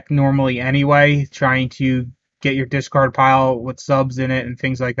your deck normally anyway, trying to get your discard pile with subs in it and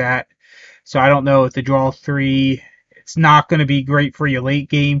things like that. So I don't know if the draw 3, it's not going to be great for your late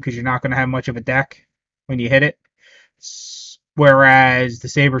game because you're not going to have much of a deck when you hit it. Whereas the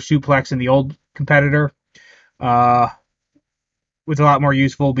Sabre Suplex and the old competitor was a lot more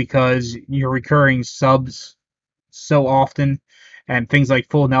useful because you're recurring subs so often, and things like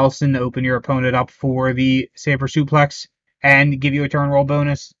Full Nelson open your opponent up for the Sabre Suplex and give you a turn roll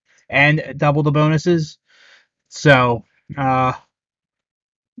bonus and double the bonuses. So, when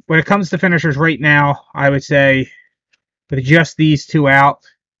it comes to finishers right now, I would say with just these 2 out,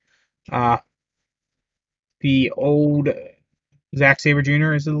 the old Zack Sabre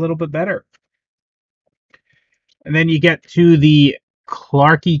Jr. is a little bit better. And then you get to the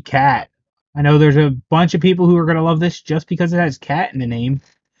Clarky Cat. I know there's a bunch of people who are going to love this just because it has cat in the name.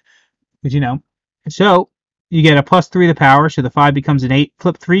 But you know. So, you get a +3 to the power, so the 5 becomes an 8.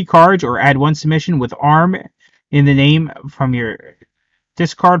 Flip 3 cards or add 1 submission with arm in the name from your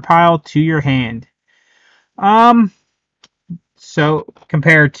discard pile to your hand. So,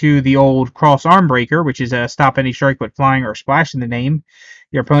 compared to the old cross arm breaker, which is a stop any strike with flying or splash in the name,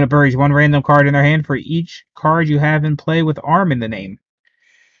 your opponent buries one random card in their hand for each card you have in play with arm in the name.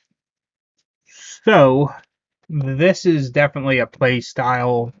 So, this is definitely a play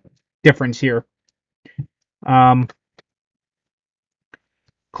style difference here. Clarky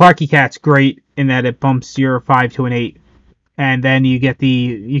Cat's great in that it bumps your 5 to an 8, and then you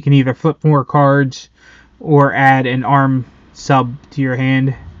can either flip more cards or add an arm sub to your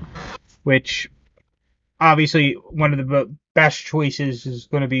hand, which obviously one of the best choices is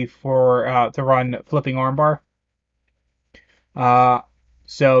going to be for to run flipping armbar.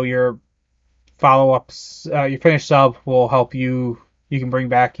 So your follow-ups, your finish sub will help you. You can bring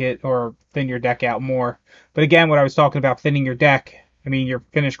back it or thin your deck out more. But again, what I was talking about thinning your deck, I mean, your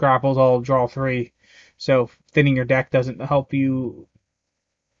finish grapples all draw 3. So thinning your deck doesn't help you,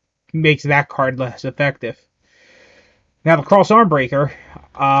 makes that card less effective. Now the cross arm breaker,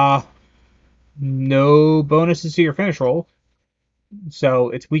 no bonuses to your finish roll. So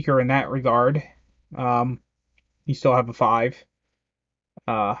it's weaker in that regard. You still have a 5.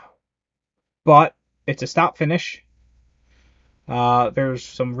 But it's a stop finish. There's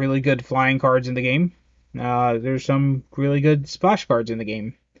some really good flying cards in the game. There's some really good splash cards in the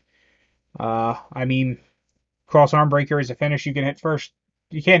game. I mean, cross arm breaker is a finish you can hit first.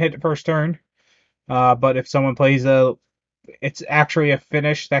 You can't hit the first turn. But if someone plays it's actually a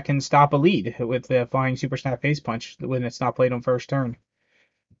finish that can stop a lead with the flying super snap face punch when it's not played on first turn.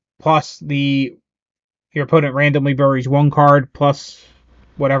 Plus your opponent randomly buries one card plus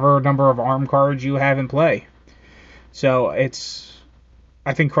whatever number of arm cards you have in play. So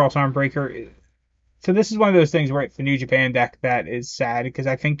I think cross arm breaker. So this is one of those things where it's the New Japan deck that is sad because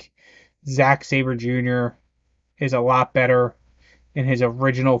I think Zack Sabre Jr. is a lot better in his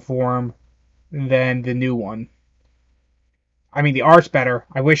original form than the new one. I mean, the art's better.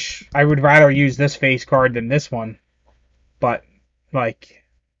 I would rather use this face card than this one, but like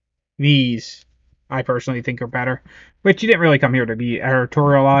these, I personally think are better. Which you didn't really come here to be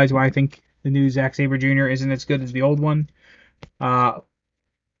editorialize why I think the new Zack Sabre Jr. isn't as good as the old one. Of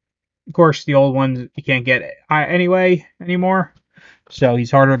course, the old one you can't get anyway anymore, so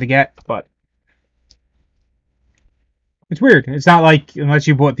he's harder to get. But it's weird. It's not like unless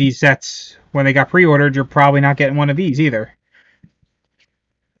you bought these sets when they got pre-ordered, you're probably not getting one of these either.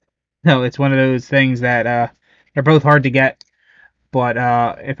 No, it's one of those things that they're both hard to get. But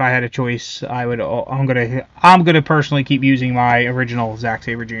if I had a choice, I'm gonna personally keep using my original Zack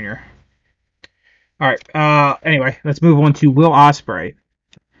Sabre Jr. All right. Anyway, let's move on to Will Ospreay.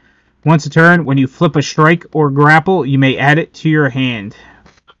 Once a turn, when you flip a strike or grapple, you may add it to your hand.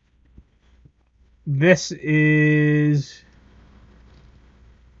 This is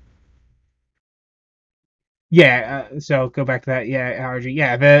so go back to that. Yeah, allergy.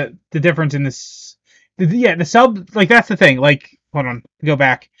 Yeah, the difference in this. The sub, like that's the thing. Like, hold on, go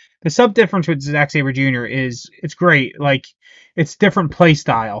back. The sub difference with Zack Sabre Jr. is it's great. Like, it's different play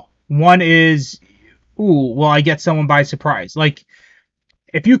style. One is, ooh, well, I get someone by surprise. Like,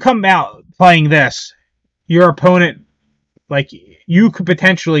 if you come out playing this, your opponent, like, you could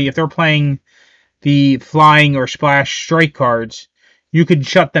potentially, if they're playing the flying or splash strike cards, you could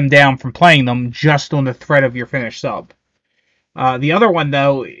shut them down from playing them just on the threat of your finish sub. The other one,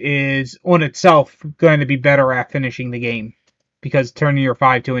 though, is on itself going to be better at finishing the game because turning your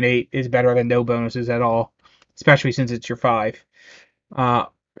 5 to an 8 is better than no bonuses at all, especially since it's your 5.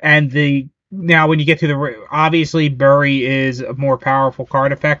 And now when you get to obviously Bury is a more powerful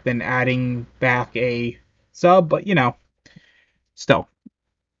card effect than adding back a sub, but still.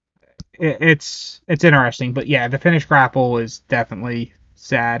 It's interesting, but yeah, the finish grapple is definitely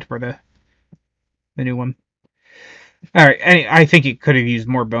sad for the new one. All right, I think it could have used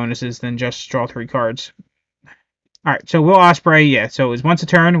more bonuses than just draw 3 cards. All right, so Will Ospreay, yeah. So it's once a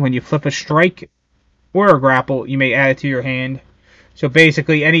turn when you flip a strike or a grapple, you may add it to your hand. So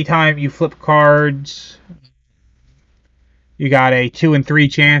basically, anytime you flip cards, you got a 2 and 3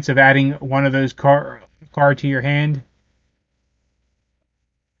 chance of adding one of those card to your hand.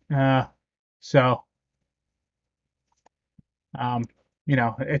 So,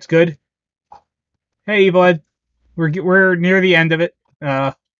 it's good. Hey, Evil, we're near the end of it.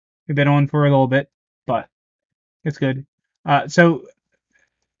 We've been on for a little bit, but it's good. So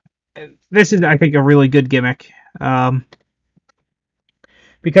this is, I think, a really good gimmick.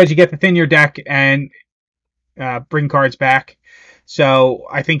 Because you get to thin your deck and bring cards back. So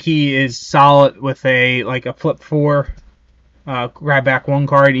I think he is solid with a flip 4, grab back 1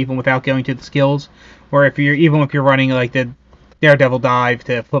 card even without going to the skills. Or if you're running like the Daredevil dive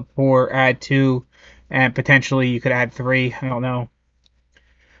to flip 4, add 2, and potentially you could add 3. I don't know,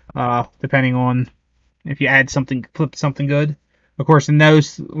 depending on if you add something, flip something good. Of course, in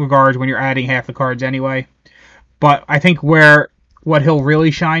those regards, when you're adding half the cards anyway. But I think where what he'll really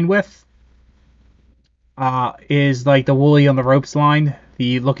shine with is like the Wooly on the ropes line.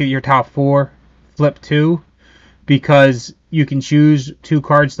 The look at your top 4, flip 2, because you can choose 2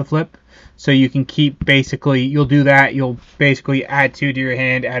 cards to flip. So you can keep basically, you'll do that. You'll basically add 2 to your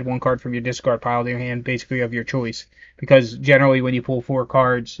hand, add 1 card from your discard pile to your hand, basically of your choice. Because generally, when you pull 4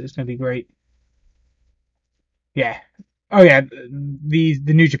 cards, it's gonna be great. Yeah. Oh yeah, the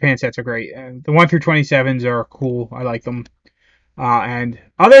New Japan sets are great. The 1 through 27s are cool. I like them. And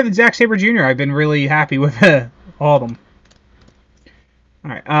other than Zack Sabre Jr., I've been really happy with all of them.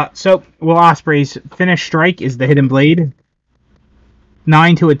 All right. So Will Ospreay's finish strike is the Hidden Blade.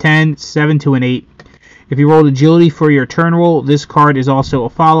 9 to a 10, 7 to an 8. If you rolled agility for your turn roll, this card is also a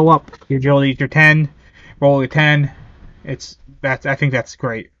follow-up. Your agility is your 10. Roll a 10. I think that's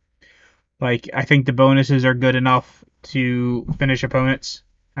great. Like, I think the bonuses are good enough to finish opponents.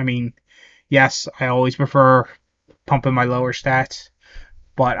 I mean, yes, I always prefer pumping my lower stats,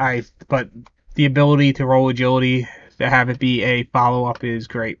 but the ability to roll agility to have it be a follow up is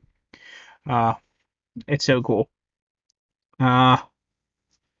great. It's so cool.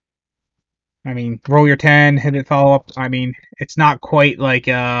 I mean, roll your 10, hit it follow up. I mean, it's not quite like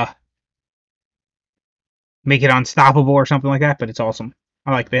make it unstoppable or something like that, but it's awesome.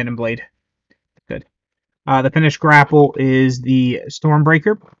 I like the Hidden Blade. Good. The finished grapple is the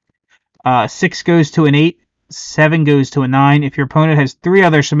Stormbreaker. 6 goes to an 8. 7 goes to a 9. If your opponent has 3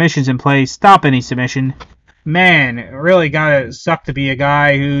 other submissions in play, stop any submission. Man, it really gotta suck to be a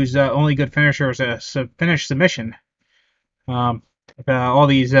guy whose only good finisher is a finish submission. All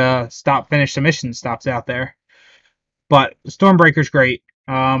these stop finish submission stops out there. But Stormbreaker's great.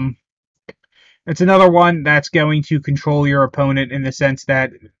 It's another one that's going to control your opponent in the sense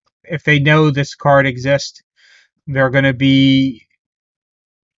that if they know this card exists, they're going to be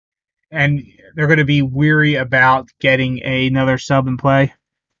weary about getting another sub in play,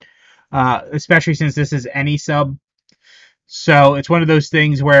 especially since this is any sub. So it's one of those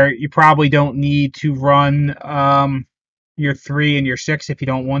things where you probably don't need to run your 3 and your 6 if you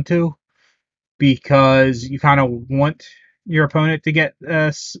don't want to, because you kind of want your opponent to get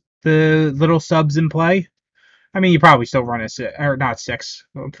the little subs in play. I mean, you probably still run a 6, or not 6.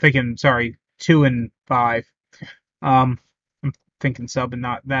 I'm thinking, sorry, 2 and 5. I'm thinking sub and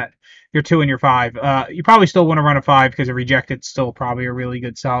not that. Your 2 and your 5. You probably still want to run a 5 because a rejected's still probably a really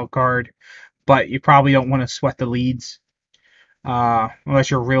good solid card, but you probably don't want to sweat the leads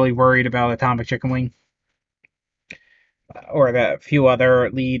unless you're really worried about Atomic Chicken Wing or the few other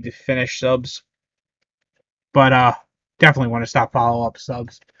lead finish subs. But definitely want to stop follow-up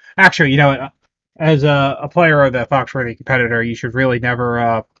subs. Actually, as a player of the Foxworthy competitor, you should really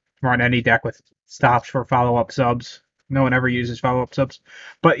never run any deck with stops for follow-up subs. No one ever uses follow-up subs.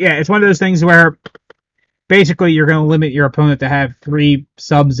 But yeah, it's one of those things where basically you're going to limit your opponent to have 3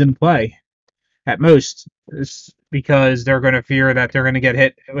 subs in play at most, because they're going to fear that they're going to get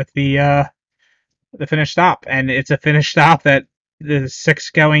hit with the finish stop, and it's a finish stop that the 6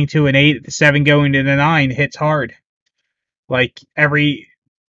 going to an 8, the 7 going to the 9 hits hard. Like every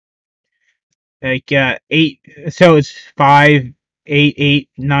 8, so it's 5, 8, 8,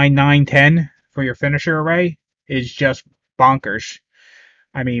 9, 9, 10 for your finisher array is just bonkers.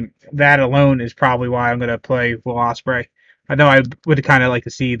 I mean, that alone is probably why I'm going to play Will Ospreay. I know I would kind of like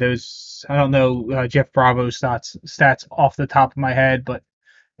to see those. I don't know Jeff Bravo's stats off the top of my head, but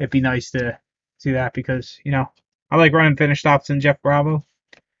it'd be nice to see that because, I like running finish stops in Jeff Bravo.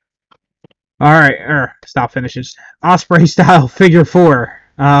 All right, stop finishes. Ospreay style figure 4.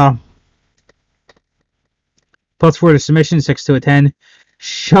 +4 to submission, 6 to a 10.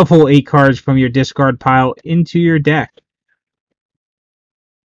 Shuffle 8 cards from your discard pile into your deck.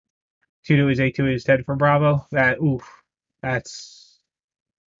 2 is 8, 2 is 10 for Bravo. That's.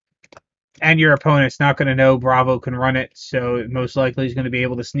 And your opponent's not going to know Bravo can run it, so most likely he's going to be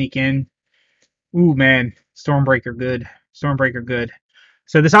able to sneak in. Ooh, man. Stormbreaker good. Stormbreaker good.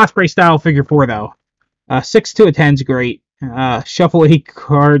 So this Ospreay style figure 4, though. 6 to a 10 is great. Shuffle 8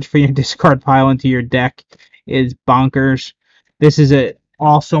 cards from your discard pile into your deck is bonkers. This is an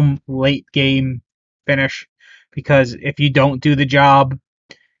awesome late game finish because if you don't do the job,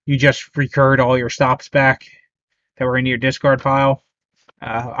 you just recurred all your stops back that were in your discard pile.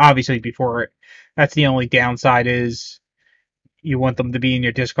 Obviously, before it, that's the only downside is you want them to be in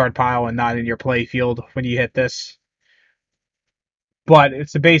your discard pile and not in your play field when you hit this. But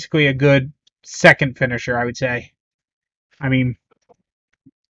it's basically a good second finisher, I would say. I mean,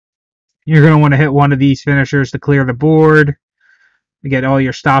 You're going to want to hit one of these finishers to clear the board, to get all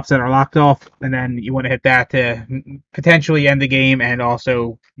your stops that are locked off, and then you want to hit that to potentially end the game and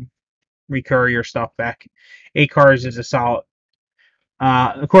also recur your stuff back. 8 cards is a solid.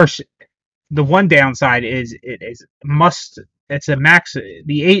 Of course, the one downside is it is must. It's a max.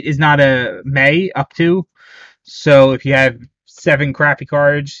 The 8 is not a may up to. So if you have 7 crappy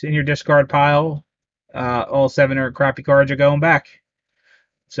cards in your discard pile, all 7 are crappy cards are going back.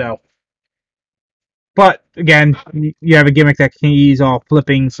 So, but again, you have a gimmick that can use all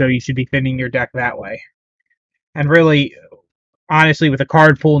flipping, so you should be thinning your deck that way. And really, honestly, with a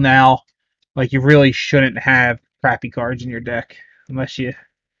card pool now, like you really shouldn't have crappy cards in your deck unless you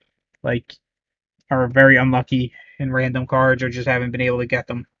like are very unlucky in random cards or just haven't been able to get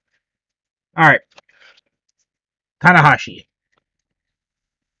them. All right, Tanahashi,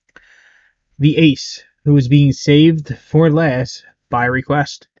 the ace who is being saved for last by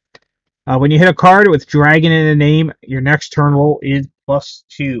request. When you hit a card with dragon in the name, your next turn roll is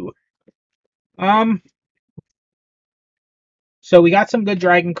 +2. Um, so we got some good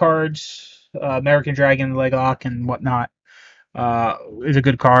dragon cards. American Dragon, Leglock, and whatnot. Is a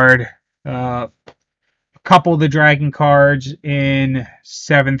good card. A couple of the dragon cards in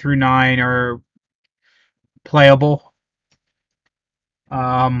 7 through 9 are playable.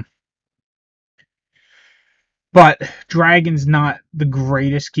 But dragon's not the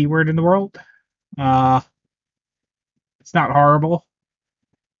greatest keyword in the world. Uh, it's not horrible,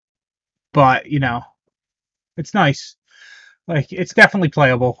 but it's nice. Like it's definitely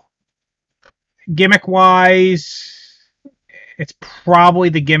playable. Gimmick wise, it's probably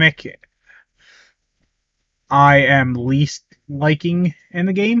the gimmick I am least liking in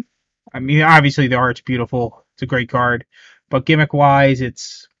the game. I mean, obviously the art's beautiful. It's a great card, but gimmick wise,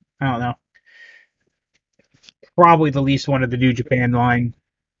 it's I don't know. Probably the least one of the New Japan line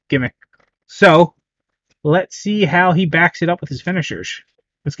gimmick. So let's see how he backs it up with his finishers.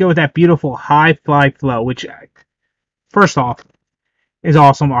 Let's go with that beautiful high fly flow, which first off is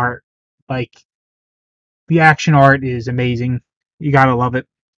awesome art. Like the action art is amazing. You gotta love it.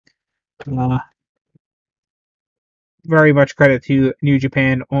 Uh, very much credit to New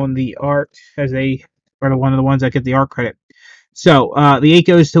Japan on the art, as they are one of the ones that get the art credit. So the 8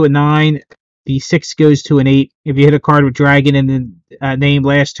 goes to a 9. The 6 goes to an 8. If you hit a card with dragon in the name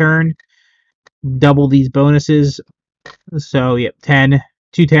last turn, double these bonuses. So yep, 10,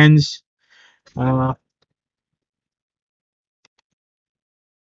 2 10s.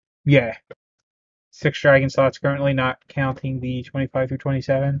 Yeah, 6 dragon slots currently, not counting the 25 through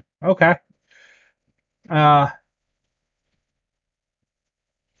 27. Okay. Uh,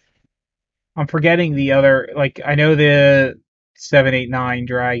 I'm forgetting the other. Like I know the 7, 8, 9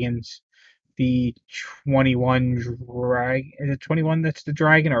 dragons. The 21 drag. Is it 21 that's the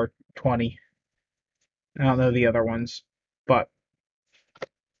dragon or 20? I don't know the other ones, but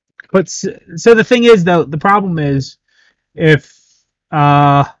so the thing is though, the problem is if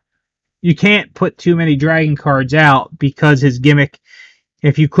uh you can't put too many dragon cards out because his gimmick.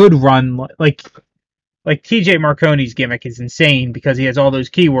 If you could run like TJ Marconi's gimmick is insane because he has all those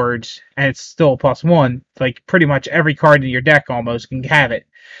keywords and it's still a +1. Like pretty much every card in your deck almost can have it.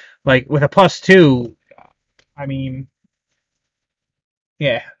 Like with a +2, I mean,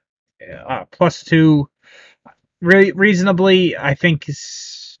 yeah, +2 really reasonably. I think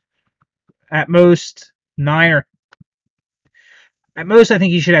is at most 9 or at most I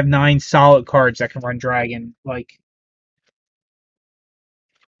think you should have 9 solid cards that can run dragon. Like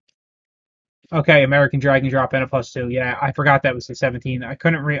okay, American Dragon drop and a +2. Yeah, I forgot that was the 17. I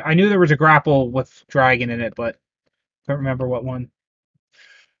couldn't I knew there was a grapple with dragon in it, but couldn't remember what one.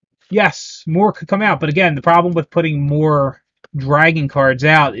 Yes, more could come out, but again, the problem with putting more dragon cards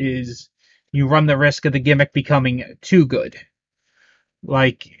out is you run the risk of the gimmick becoming too good.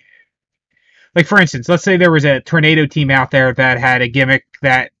 Like for instance, let's say there was a tornado team out there that had a gimmick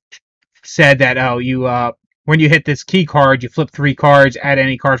that said that you when you hit this key card, you flip 3 cards, add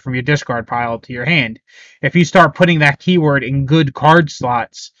any card from your discard pile to your hand. If you start putting that keyword in good card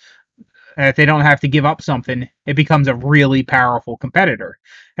slots, if they don't have to give up something, it becomes a really powerful competitor.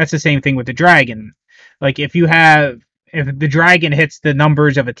 That's the same thing with the dragon. Like if the dragon hits the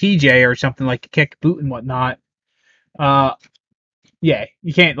numbers of a TJ or something like a kick, boot, and whatnot, uh, yeah,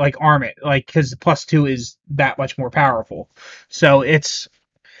 you can't like arm it, like because the +2 is that much more powerful. So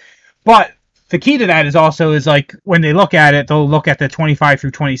but the key to that is like when they look at it, they'll look at the 25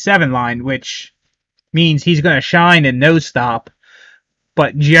 through 27 line, which means he's going to shine and no stop.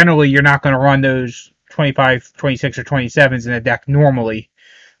 But generally, you're not going to run those 25, 26, or 27s in a deck normally.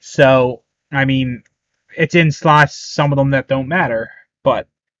 So, I mean, it's in slots, some of them that don't matter. But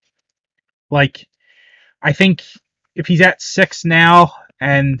Like, I think if he's at 6 now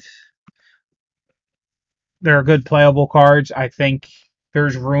and they're good playable cards, I think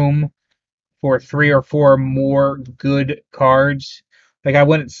there's room for 3 or 4 more good cards. Like, I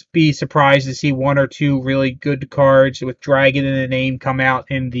wouldn't be surprised to see 1 or 2 really good cards with Dragon in the name come out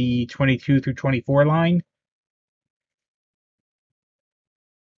in the 22 through 24 line.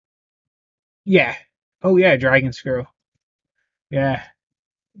 Yeah. Oh, yeah, Dragon Screw. Yeah.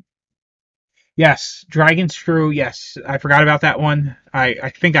 Yes, Dragon Screw. Yes, I forgot about that one.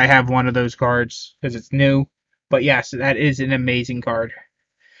 I think I have one of those cards because it's new. But yes, that is an amazing card.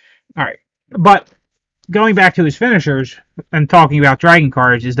 All right. But going back to his finishers and talking about dragon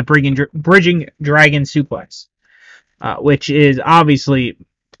cards is the bridging dragon suplex, which is obviously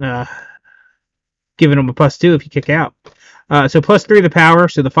uh, giving him a +2 if you kick out. So +3 the power,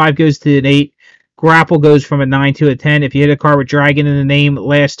 so the 5 goes to an 8. Grapple goes from a 9 to a 10. If you hit a card with dragon in the name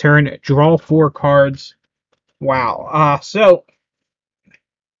last turn, draw 4 cards. Wow. So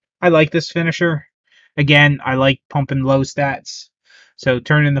I like this finisher. Again, I like pumping low stats. So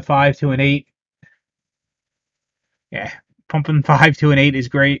turning the 5 to an 8. Yeah, pumping 5 to an 8 is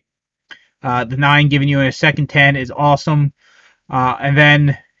great. The 9 giving you a second 10 is awesome. And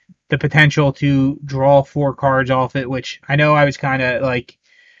then the potential to draw 4 cards off it, which I know I was kind of like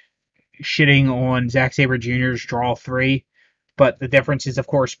shitting on Zack Sabre Jr.'s draw 3. But the difference is, of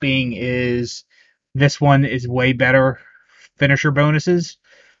course, being is this one is way better finisher bonuses.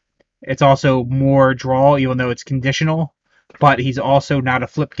 It's also more draw, even though it's conditional. But he's also not a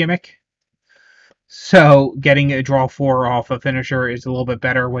flip gimmick. So getting a draw 4 off a finisher is a little bit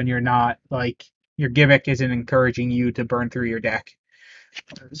better when you're not, like, your gimmick isn't encouraging you to burn through your deck.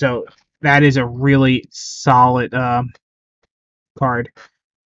 So that is a really solid card.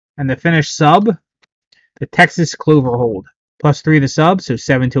 And the finish sub, the Texas Clover Hold. +3 the sub, so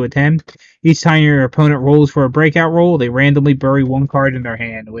 7 to a 10. Each time your opponent rolls for a breakout roll, they randomly bury 1 card in their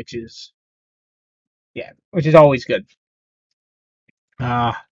hand, which is always good.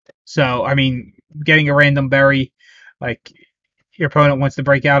 So I mean, getting a random bury, like, your opponent wants to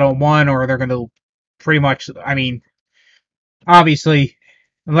break out on 1, or they're going to pretty much, I mean, obviously,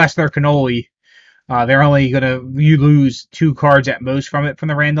 unless they're cannoli, they're only going to, you lose 2 cards at most from it from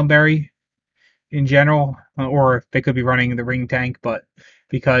the random berry in general, or they could be running the ring tank, but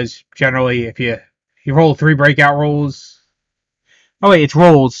because generally if you roll 3 breakout rolls, oh wait, it's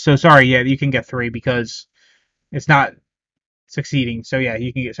rolls, so sorry, yeah, you can get 3 because it's not succeeding, so yeah,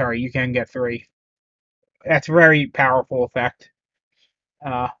 you can get 3. That's a very powerful effect,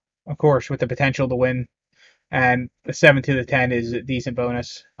 uh, of course, with the potential to win. And the 7 to the 10 is a decent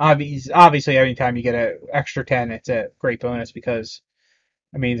bonus. Obviously, anytime you get an extra 10, it's a great bonus because,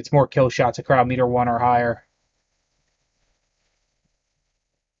 I mean, it's more kill shots at crowd meter 1 or higher.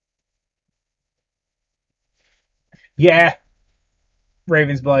 Yeah,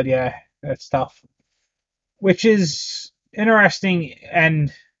 Raven's Blood, yeah, that's tough. Which is interesting,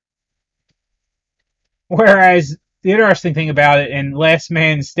 and whereas the interesting thing about it, in Last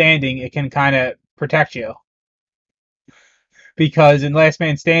Man Standing, it can kind of protect you. Because in Last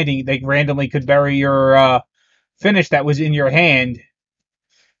Man Standing, they randomly could bury your finish that was in your hand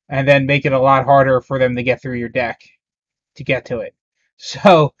and then make it a lot harder for them to get through your deck to get to it.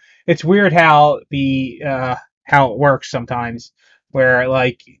 So it's weird how it works sometimes, where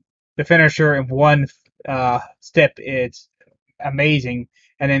like the finisher in one step it's amazing,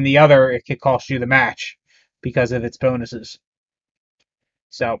 and in the other it could cost you the match because of its bonuses.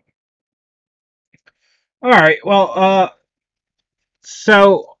 So all right, well,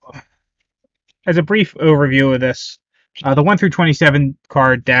 so as a brief overview of this, the 1 through 27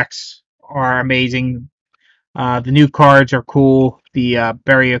 card decks are amazing. The new cards are cool. The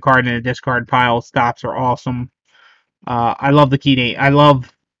bury a card in a discard pile stops are awesome. I love the key name. I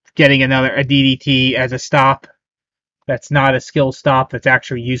love getting a DDT as a stop. That's not a skill stop. That's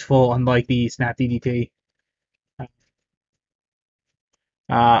actually useful, unlike the Snap DDT.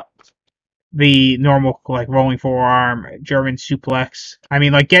 Uh, the normal, like, rolling forearm, German suplex. I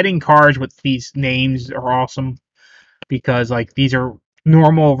mean, like, getting cards with these names are awesome because, like, these are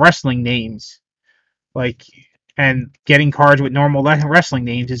normal wrestling names. Like, and getting cards with normal wrestling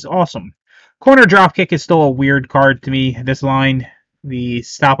names is awesome. Corner dropkick is still a weird card to me. This line, the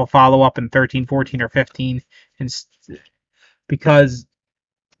stop a follow up in 13, 14, or 15, and because,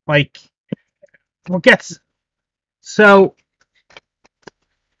 like, what gets so,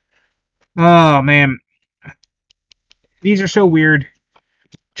 oh man, these are so weird.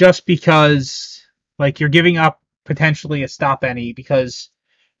 Just because, like, you're giving up potentially a stop any, because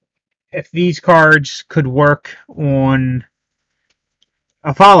if these cards could work on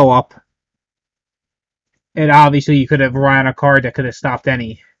a follow up, And obviously you could have run a card that could have stopped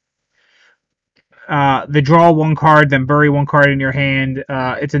any. The draw one card, then bury one card in your hand.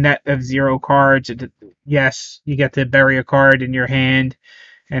 It's a net of 0 cards. Yes, you get to bury a card in your hand,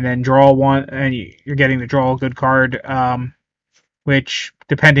 and then draw one, and you're getting to draw a good card. Which,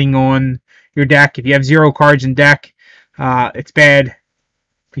 depending on your deck, if you have 0 cards in deck, it's bad.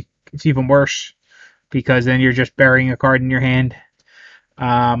 It's even worse because then you're just burying a card in your hand.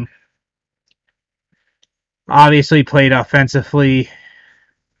 Obviously played offensively.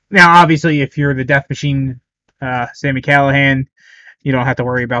 Now, obviously, if you're the Death Machine, Sammy Callahan, you don't have to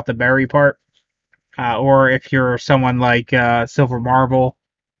worry about the bury part. Or if you're someone like Silver Marble,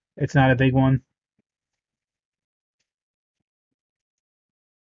 it's not a big one.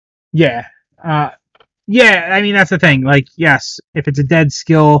 Yeah. Yeah, I mean, that's the thing. Like, yes, if it's a dead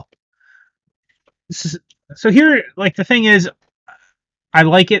skill. So here, like, the thing is, I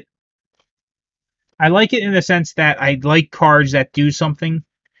like it. I like it in the sense that I like cards that do something.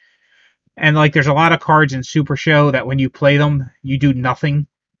 And, like, there's a lot of cards in Super Show that when you play them, you do nothing.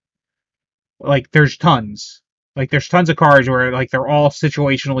 Like, there's tons. Like, there's tons of cards where, like, they're all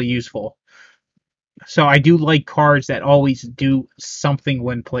situationally useful. So I do like cards that always do something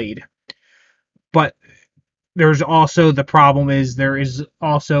when played. But there's also the problem is there is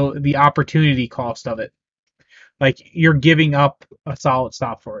also the opportunity cost of it. Like, you're giving up a solid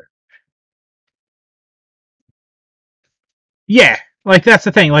stop for it. Yeah, like, that's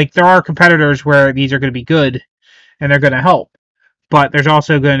the thing. Like, there are competitors where these are going to be good and they're going to help. But there's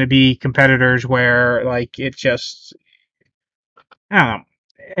also going to be competitors where, like, it just, I don't know.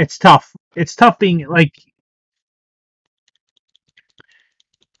 It's tough. It's tough being, like,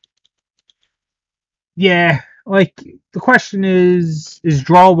 yeah, like, the question is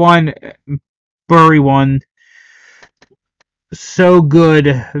draw one, bury one so good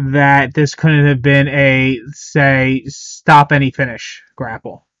that this couldn't have been a, say, stop any finish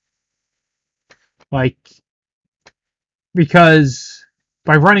grapple? Like, because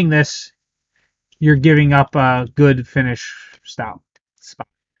by running this, you're giving up a good finish stop spot.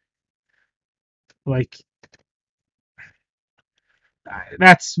 Like,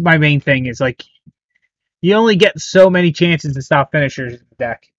 that's my main thing is, like, you only get so many chances to stop finishers in the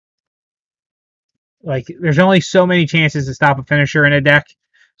deck. Like, there's only so many chances to stop a finisher in a deck.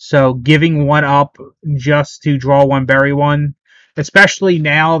 So giving one up just to draw one, bury one, especially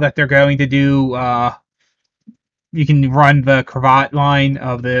now that they're going to do, you can run the cravat line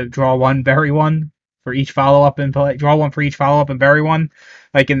of the draw one, bury one for each follow-up and play, draw one for each follow-up and bury one,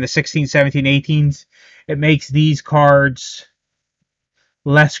 like in the 16, 17, 18s. It makes these cards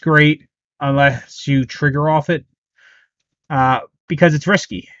less great unless you trigger off it, because it's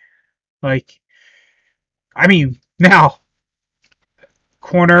risky. Like, I mean, now,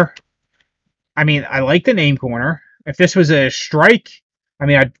 corner, I mean, I like the name corner. If this was a strike, I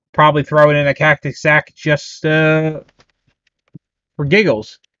mean, I'd probably throw it in a cactus sack just for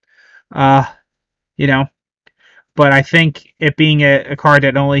giggles. Uh, you know, but I think it being a card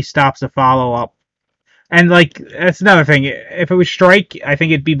that only stops a follow-up. And, like, that's another thing. If it was strike, I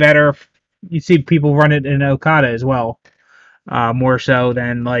think it'd be better if you see people run it in Okada as well. More so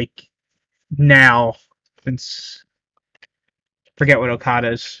than, like, now. Since, forget what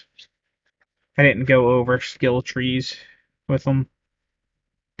Okada's. I didn't go over skill trees with them.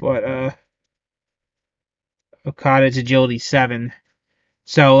 But, Okada's agility 7.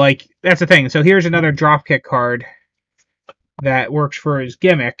 So, like, that's the thing. So here's another dropkick card that works for his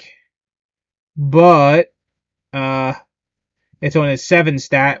gimmick. But, it's on his 7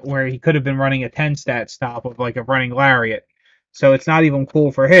 stat where he could have been running a 10 stat stop of, like, a running lariat. So it's not even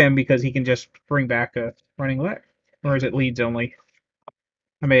cool for him because he can just bring back a running lariat. Or is it leads only?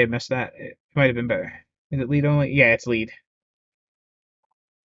 I may have missed that. It might have been better. Is it lead only? Yeah, it's lead.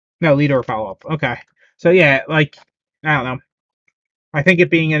 No, lead or follow-up. Okay. So, yeah, like, I don't know. I think it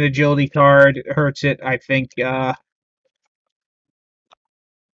being an agility card hurts it. I think, and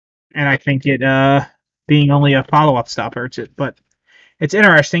I think it, being only a follow-up stop hurts it. But it's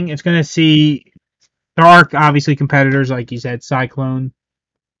interesting. It's going to see, there are obviously competitors, like you said, Cyclone.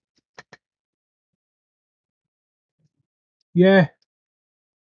 Yeah.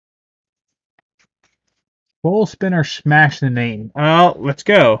 Roll, spin, or smash the name. Well, let's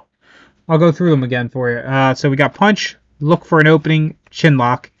go. I'll go through them again for you. So we got punch, look for an opening, chin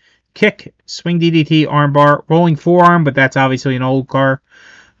lock, kick, swing DDT, armbar, rolling forearm, but that's obviously an old car.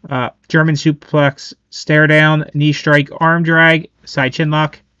 German suplex, stare down, knee strike, arm drag, side chin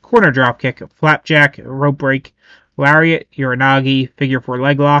lock, corner drop kick, flapjack, rope break, lariat, uranagi, figure 4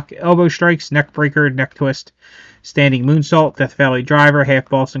 leg lock, elbow strikes, neck breaker, neck twist, Standing Moonsault, Death Valley Driver, Half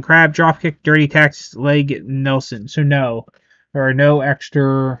Boston Crab, Dropkick, Dirty Texas Leg Nelson. So no, there are no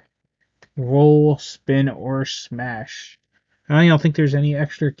extra roll, spin, or smash. I don't think there's any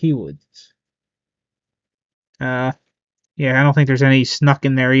extra keywords. Yeah, I don't think there's any snuck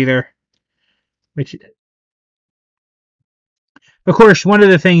in there either. Which, of course, one of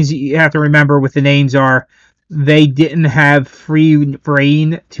the things you have to remember with the names are they didn't have free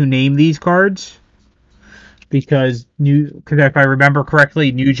reign to name these cards because if I remember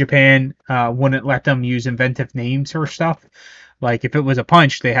correctly, New Japan wouldn't let them use inventive names or stuff. Like if it was a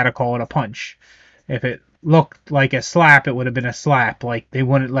punch, they had to call it a punch. If it looked like a slap, it would have been a slap. Like they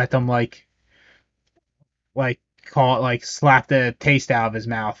wouldn't let them like call it like slap the taste out of his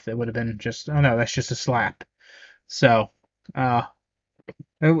mouth. It would have been just, oh no, that's just a slap. So, so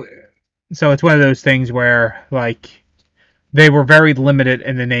it's one of those things where like they were very limited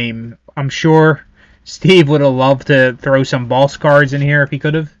in the name. I'm sure Steve would have loved to throw some boss cards in here if he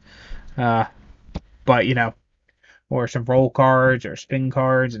could have, but you know, or some roll cards or spin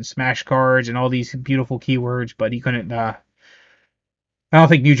cards and smash cards and all these beautiful keywords, but he couldn't. I don't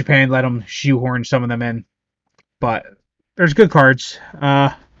think New Japan let him shoehorn some of them in, but there's good cards.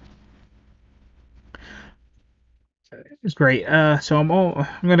 It's great. So I'm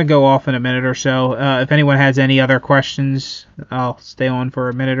gonna go off in a minute or so. If anyone has any other questions, I'll stay on for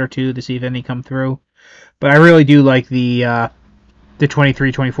a minute or two to see if any come through. But I really do like the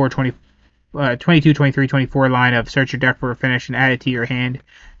 23, 24, 20, 22, 23, 24 line of search your deck for a finish and add it to your hand.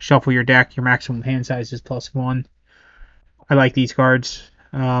 Shuffle your deck. Your maximum hand size is +1. I like these cards.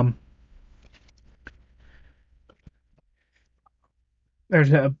 There's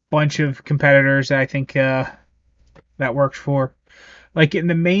a bunch of competitors that I think that works for. Like, and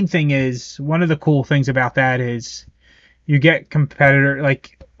the main thing is, one of the cool things about that is you get competitor,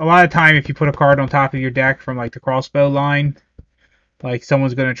 like, a lot of time if you put a card on top of your deck from, like, the crossbow line, like,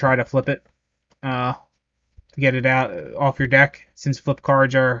 someone's going to try to flip it to get it out off your deck, since flip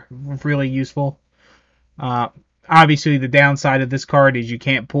cards are really useful. Obviously, the downside of this card is you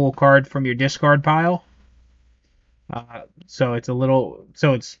can't pull a card from your discard pile. So it's a little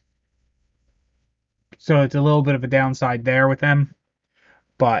bit of a downside there with them,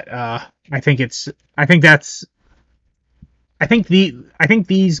 but I think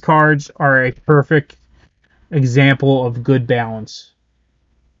these cards are a perfect example of good balance.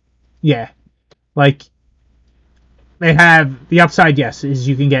 Yeah, like they have the upside. Yes, is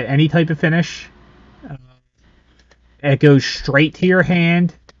you can get any type of finish. It goes straight to your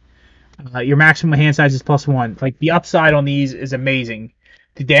hand. Your maximum hand size is +1. Like the upside on these is amazing.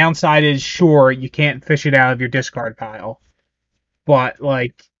 The downside is, sure, you can't fish it out of your discard pile, but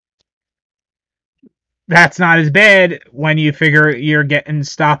like that's not as bad when you figure you're getting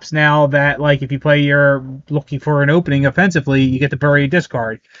stops now that, like, if you play you're looking for an opening offensively, you get to bury a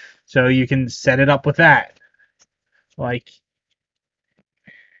discard, so you can set it up with that. Like,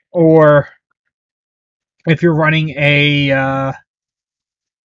 or if you're running a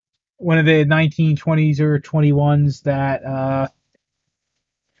one of the 1920s or 21s that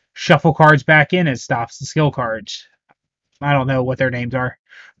shuffle cards back in, it stops the skill cards. I don't know what their names are,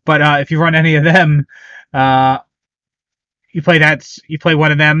 but if you run any of them, you play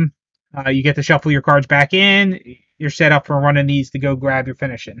one of them, you get to shuffle your cards back in. You're set up for running these to go grab your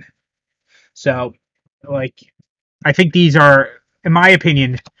finishing. So, like, I think these are, in my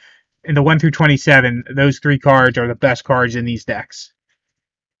opinion, in the 1 through 27, those 3 cards are the best cards in these decks.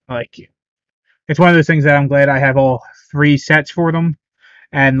 Like, it's one of those things that I'm glad I have all 3 sets for them.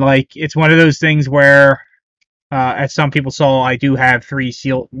 And, like, it's one of those things where, as some people saw, I do have 3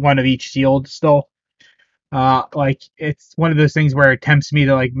 sealed, 1 of each sealed still. Like, it's one of those things where it tempts me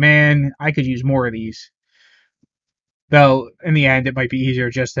to, like, man, I could use more of these. Though, in the end, it might be easier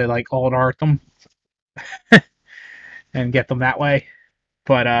just to, like, alt art them and get them that way.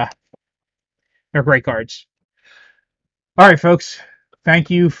 But, they're great cards. Alright, folks. Thank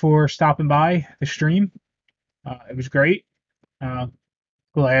you for stopping by the stream. It was great.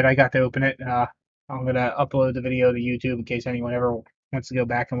 Glad I got to open it. I'm going to upload the video to YouTube in case anyone ever wants to go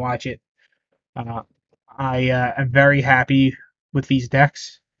back and watch it. I am very happy with these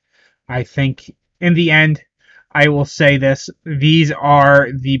decks. I think, in the end, I will say this. These are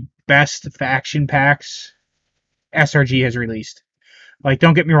the best faction packs SRG has released. Like,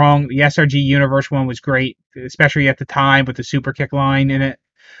 don't get me wrong, the SRG Universe one was great, especially at the time with the Super Kick line in it.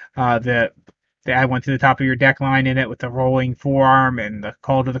 The add one to the top of your deck line in it with the rolling forearm and the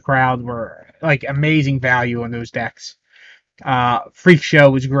call to the crowd were, like, amazing value on those decks. Freak Show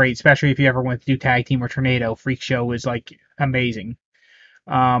was great, especially if you ever went to do Tag Team or Tornado. Freak Show was, like, amazing.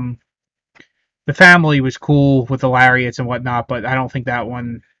 The The family was cool with the lariats and whatnot, but I don't think that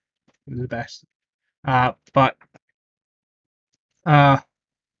one was the best. But uh,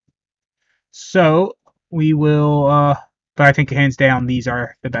 so we will. But I think hands down these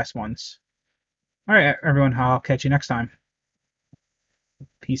are the best ones. All right, everyone. I'll catch you next time.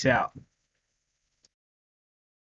 Peace out.